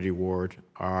maternity ward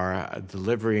are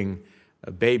delivering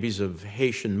babies of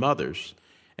Haitian mothers,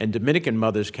 and Dominican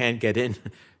mothers can't get in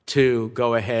to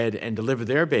go ahead and deliver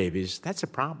their babies, that's a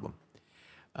problem.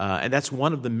 And that's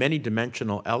one of the many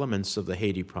dimensional elements of the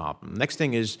Haiti problem. Next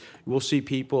thing is we'll see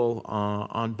people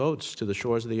on boats to the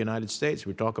shores of the United States.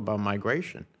 We talk about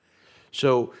migration.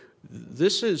 So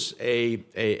this is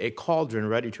a cauldron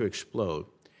ready to explode.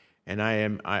 And I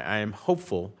am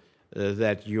hopeful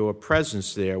that your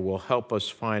presence there will help us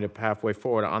find a pathway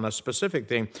forward. On a specific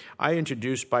thing, I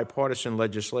introduced bipartisan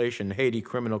legislation, Haiti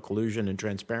Criminal Collusion and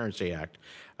Transparency Act,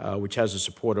 which has the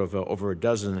support of over a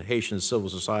dozen Haitian civil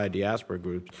society diaspora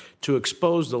groups, to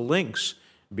expose the links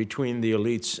between the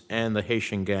elites and the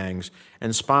Haitian gangs,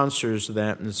 and sponsors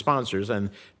and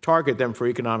target them for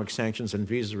economic sanctions and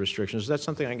visa restrictions. Is that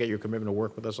something I can get your commitment to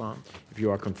work with us on, if you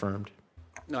are confirmed?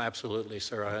 No, absolutely,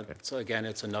 sir. Okay. So again,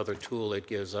 it's another tool it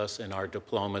gives us in our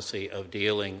diplomacy of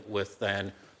dealing with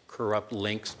then corrupt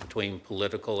links between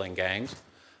political and gangs.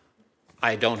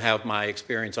 I don't have my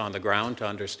experience on the ground to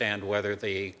understand whether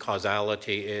the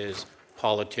causality is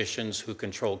politicians who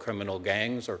control criminal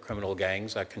gangs or criminal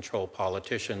gangs that control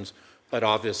politicians, but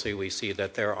obviously we see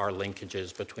that there are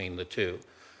linkages between the two.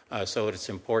 So it's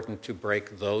important to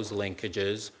break those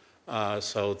linkages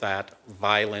so that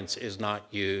violence is not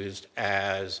used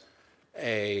as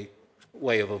a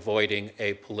way of avoiding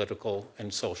a political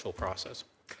and social process.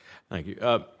 Thank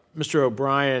you. Mr.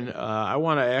 O'Brien, I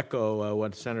want to echo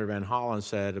what Senator Van Hollen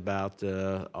said about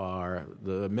the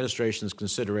administration's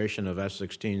consideration of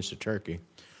F-16s to Turkey.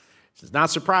 It's not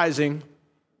surprising.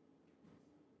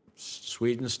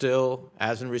 Sweden still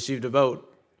hasn't received a vote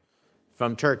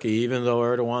from Turkey, even though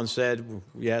Erdogan said,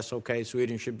 yes, okay,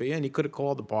 Sweden should be in. He could have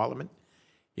called the parliament.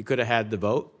 He could have had the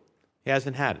vote. He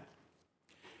hasn't had it.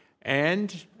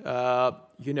 And,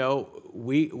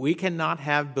 we cannot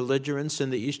have belligerence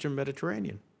in the Eastern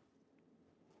Mediterranean.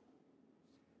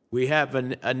 We have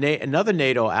another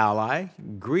NATO ally,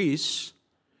 Greece,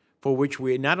 for which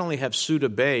we not only have Suda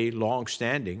Bay,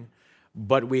 long-standing,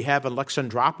 but we have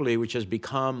Alexandropoli, which has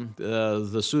become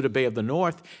the Suda Bay of the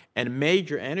North, and a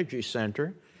major energy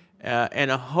center, and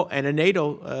a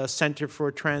NATO center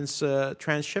for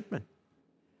transshipment.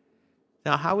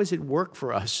 Now, how does it work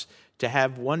for us to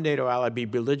have one NATO ally be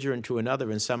belligerent to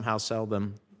another and somehow sell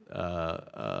them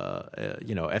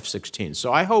F-16.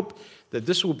 So I hope that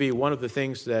this will be one of the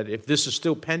things that, if this is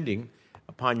still pending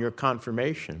upon your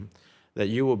confirmation, that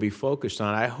you will be focused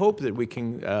on. I hope that we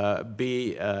can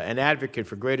be an advocate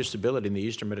for greater stability in the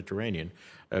Eastern Mediterranean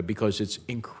because it's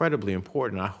incredibly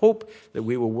important. I hope that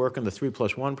we will work on the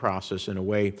 3+1 process in a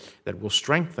way that will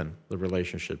strengthen the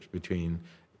relationships between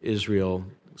Israel,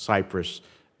 Cyprus,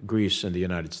 Greece, and the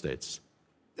United States.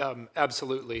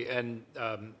 Absolutely. And,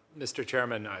 Mr.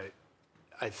 Chairman,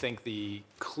 I think the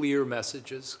clear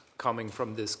messages coming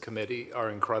from this committee are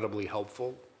incredibly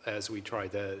helpful as we try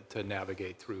to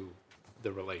navigate through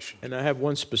the relationship. And I have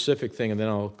one specific thing, and then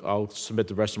I'll submit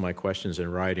the rest of my questions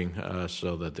in writing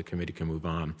so that the committee can move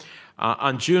on.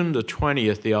 On June the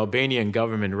 20th, the Albanian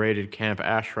government raided Camp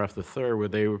Ashraf III, where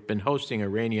they've been hosting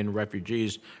Iranian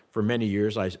refugees for many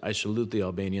years. I salute the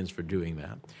Albanians for doing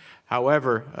that.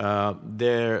 However,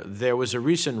 there was a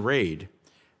recent raid,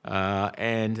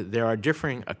 and there are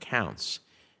differing accounts.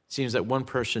 It seems that one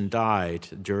person died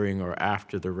during or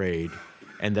after the raid,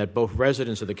 and that both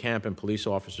residents of the camp and police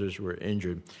officers were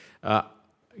injured.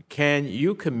 Can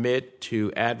you commit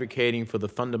to advocating for the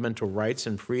fundamental rights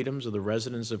and freedoms of the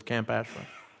residents of Camp Ashraf?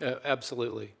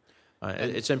 Absolutely.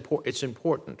 It's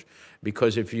important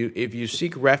because if you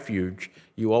seek refuge,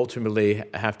 you ultimately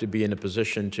have to be in a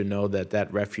position to know that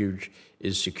that refuge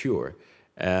is secure.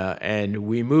 And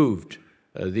we moved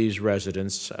these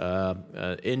residents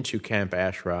into Camp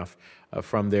Ashraf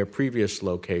from their previous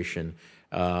location.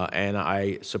 And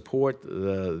I support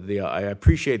I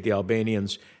appreciate the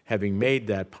Albanians having made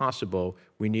that possible.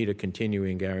 We need a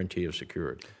continuing guarantee of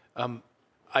security.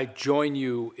 I join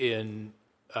you in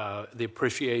the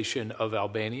appreciation of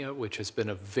Albania, which has been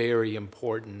a very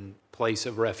important place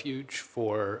of refuge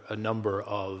for a number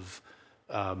of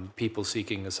people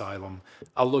seeking asylum.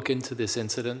 I'll look into this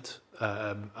incident.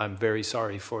 I'm very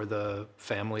sorry for the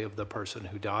family of the person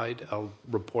who died. I'll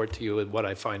report to you what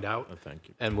I find out. Thank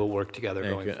you. And we'll work together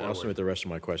going forward. I'll submit the rest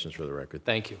of my questions for the record.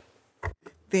 Thank you.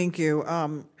 Thank you.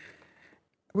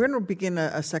 We're going to begin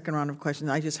a second round of questions.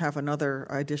 I just have another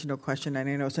additional question, and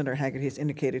I know Senator Hagerty has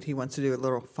indicated he wants to do a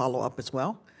little follow-up as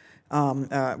well.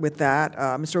 With that,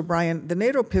 Mr. O'Brien, the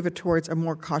NATO pivot towards a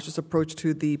more cautious approach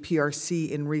to the PRC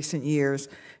in recent years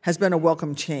has been a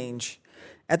welcome change.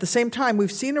 At the same time,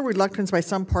 we've seen a reluctance by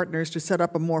some partners to set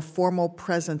up a more formal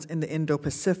presence in the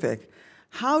Indo-Pacific.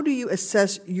 How do you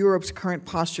assess Europe's current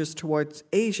postures towards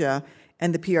Asia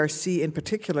and the PRC in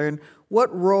particular, and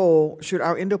what role should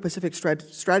our Indo-Pacific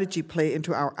strategy play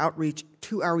into our outreach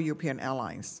to our European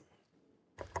allies?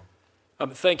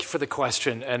 Thank you for the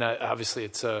question, and obviously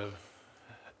it's a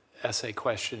essay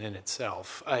question in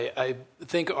itself. I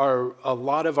think a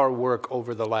lot of our work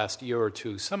over the last year or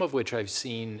two, some of which I've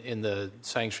seen in the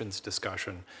sanctions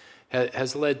discussion,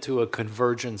 has led to a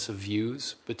convergence of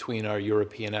views between our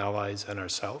European allies and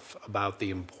ourselves about the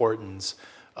importance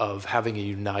of having a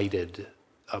united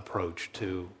approach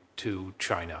to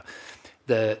China.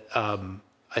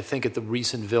 I think at the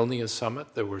recent Vilnius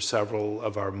summit, there were several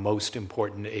of our most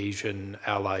important Asian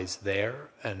allies there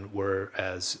and were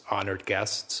as honored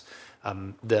guests.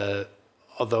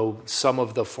 Although some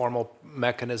of the formal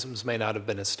mechanisms may not have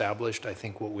been established, I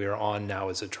think what we're on now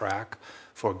is a track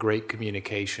for great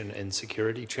communication and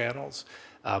security channels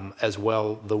as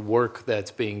well the work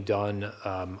that's being done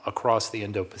across the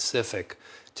Indo-Pacific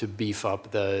to beef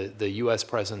up the U.S.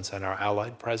 presence and our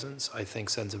allied presence, I think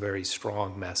sends a very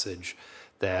strong message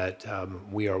that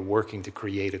we are working to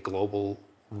create a global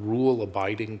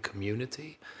rule-abiding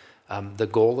community. The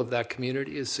goal of that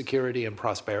community is security and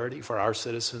prosperity for our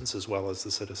citizens as well as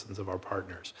the citizens of our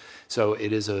partners. So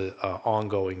it is an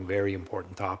ongoing, very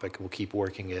important topic. We'll keep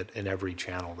working it in every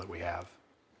channel that we have.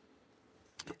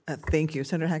 Thank you.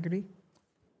 Senator Hagerty?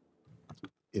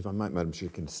 If I might, Madam Chair,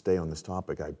 can stay on this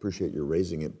topic. I appreciate your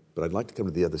raising it, but I'd like to come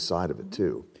to the other side of it,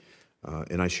 too.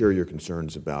 And I share your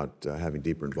concerns about having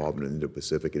deeper involvement in the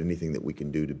Indo-Pacific and anything that we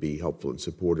can do to be helpful and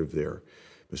supportive there.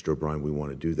 Mr. O'Brien, we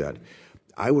want to do that.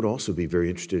 I would also be very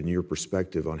interested in your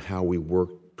perspective on how we work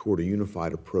toward a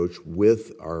unified approach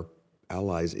with our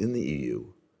allies in the EU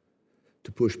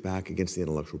to push back against the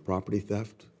intellectual property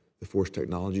theft, the forced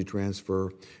technology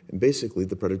transfer, and basically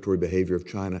the predatory behavior of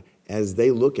China as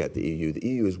they look at the EU. The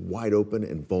EU is wide open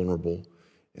and vulnerable,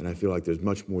 and I feel like there's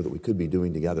much more that we could be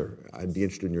doing together. I'd be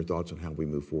interested in your thoughts on how we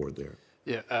move forward there.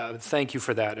 Yeah, thank you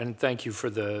for that, and thank you for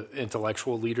the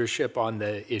intellectual leadership on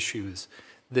the issues.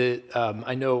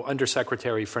 I know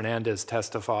Undersecretary Fernandez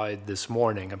testified this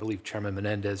morning. I believe Chairman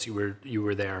Menendez, you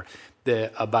were there,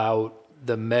 about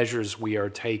the measures we are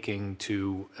taking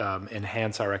to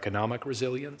enhance our economic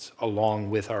resilience, along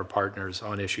with our partners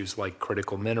on issues like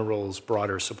critical minerals,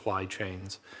 broader supply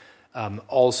chains,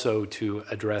 also to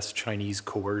address Chinese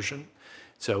coercion.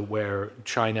 So where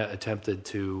China attempted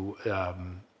to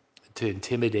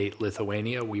intimidate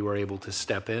Lithuania, we were able to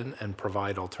step in and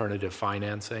provide alternative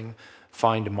financing,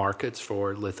 find markets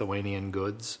for Lithuanian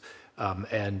goods,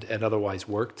 and otherwise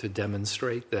work to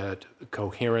demonstrate that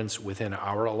coherence within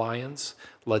our alliance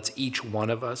lets each one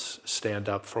of us stand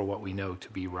up for what we know to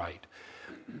be right.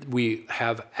 We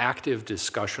have active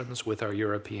discussions with our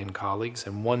European colleagues,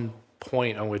 and one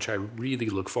point on which I really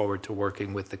look forward to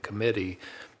working with the committee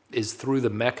is through the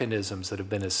mechanisms that have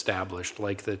been established,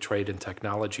 like the Trade and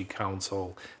Technology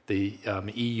Council, the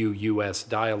EU-US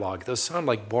dialogue. Those sound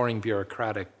like boring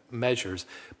bureaucratic measures,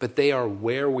 but they are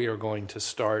where we are going to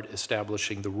start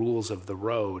establishing the rules of the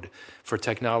road for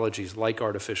technologies like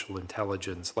artificial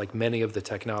intelligence, like many of the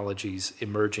technologies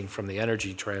emerging from the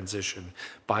energy transition,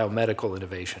 biomedical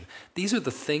innovation. These are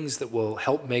the things that will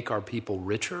help make our people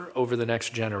richer over the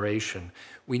next generation.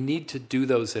 We need to do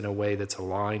those in a way that's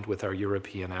aligned with our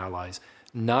European allies,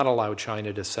 not allow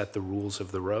China to set the rules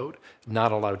of the road,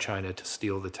 not allow China to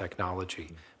steal the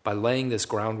technology. By laying this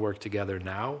groundwork together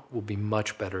now, we'll be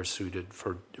much better suited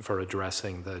for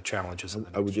addressing the challenges of the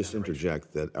next I would just generation.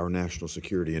 interject that our national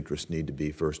security interests need to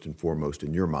be first and foremost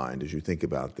in your mind as you think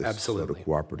about this sort of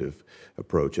cooperative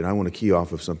approach. And I want to key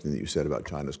off of something that you said about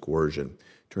China's coercion,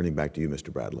 turning back to you,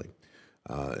 Mr. Bradley.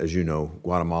 As you know,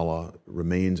 Guatemala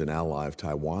remains an ally of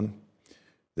Taiwan.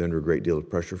 They're under a great deal of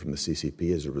pressure from the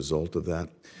CCP as a result of that.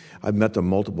 I've met on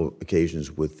multiple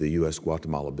occasions with the U.S.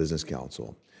 Guatemala Business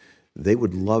Council. They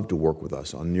would love to work with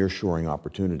us on nearshoring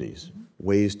opportunities,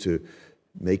 ways to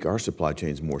make our supply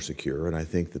chains more secure. And I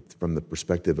think that from the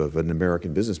perspective of an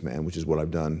American businessman, which is what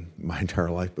I've done my entire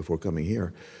life before coming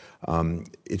here,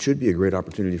 it should be a great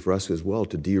opportunity for us as well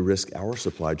to de-risk our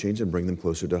supply chains and bring them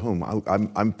closer to home.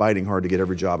 I'm fighting hard to get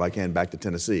every job I can back to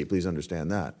Tennessee. Please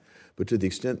understand that. But to the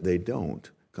extent they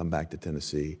don't come back to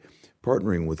Tennessee,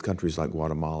 partnering with countries like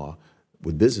Guatemala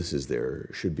with businesses there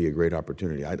should be a great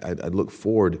opportunity. I'd look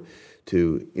forward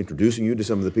to introducing you to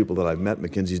some of the people that I've met.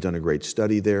 McKinsey's done a great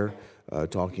study there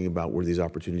talking about where these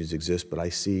opportunities exist, but I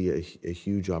see a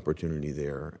huge opportunity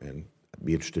there, and I'd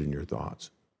be interested in your thoughts.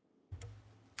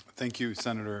 Thank you,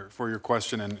 Senator, for your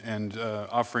question and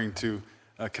offering to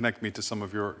connect me to some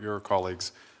of your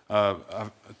colleagues.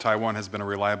 Taiwan has been a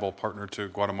reliable partner to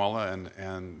Guatemala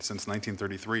and since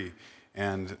 1933.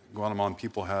 And Guatemalan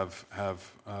people have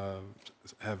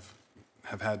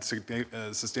had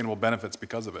sustainable benefits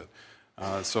because of it.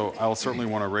 So I'll certainly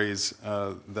want to raise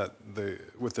that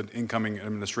with the incoming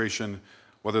administration,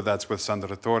 whether that's with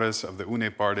Sandra Torres of the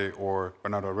UNE party or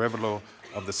Bernardo Arevalo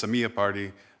of the Semilla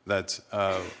party, that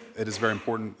it is very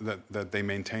important that they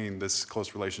maintain this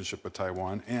close relationship with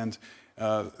Taiwan. And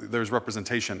there's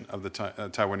representation of the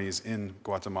Taiwanese in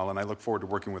Guatemala, and I look forward to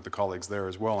working with the colleagues there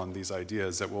as well on these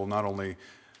ideas that will not only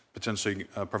potentially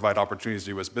provide opportunities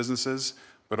to U.S. businesses,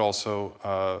 but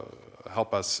also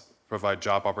help us provide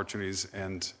job opportunities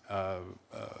and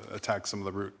attack some of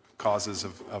the root causes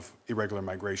of irregular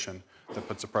migration that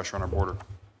puts the pressure on our border.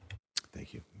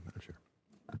 Thank you, Madam Chair.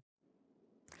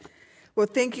 Well,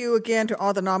 thank you again to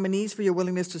all the nominees for your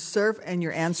willingness to serve and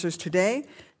your answers today.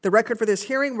 The record for this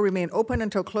hearing will remain open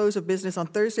until close of business on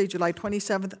Thursday, July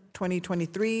 27th,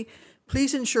 2023.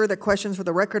 Please ensure that questions for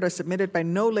the record are submitted by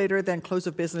no later than close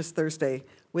of business Thursday.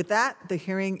 With that, the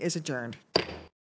hearing is adjourned.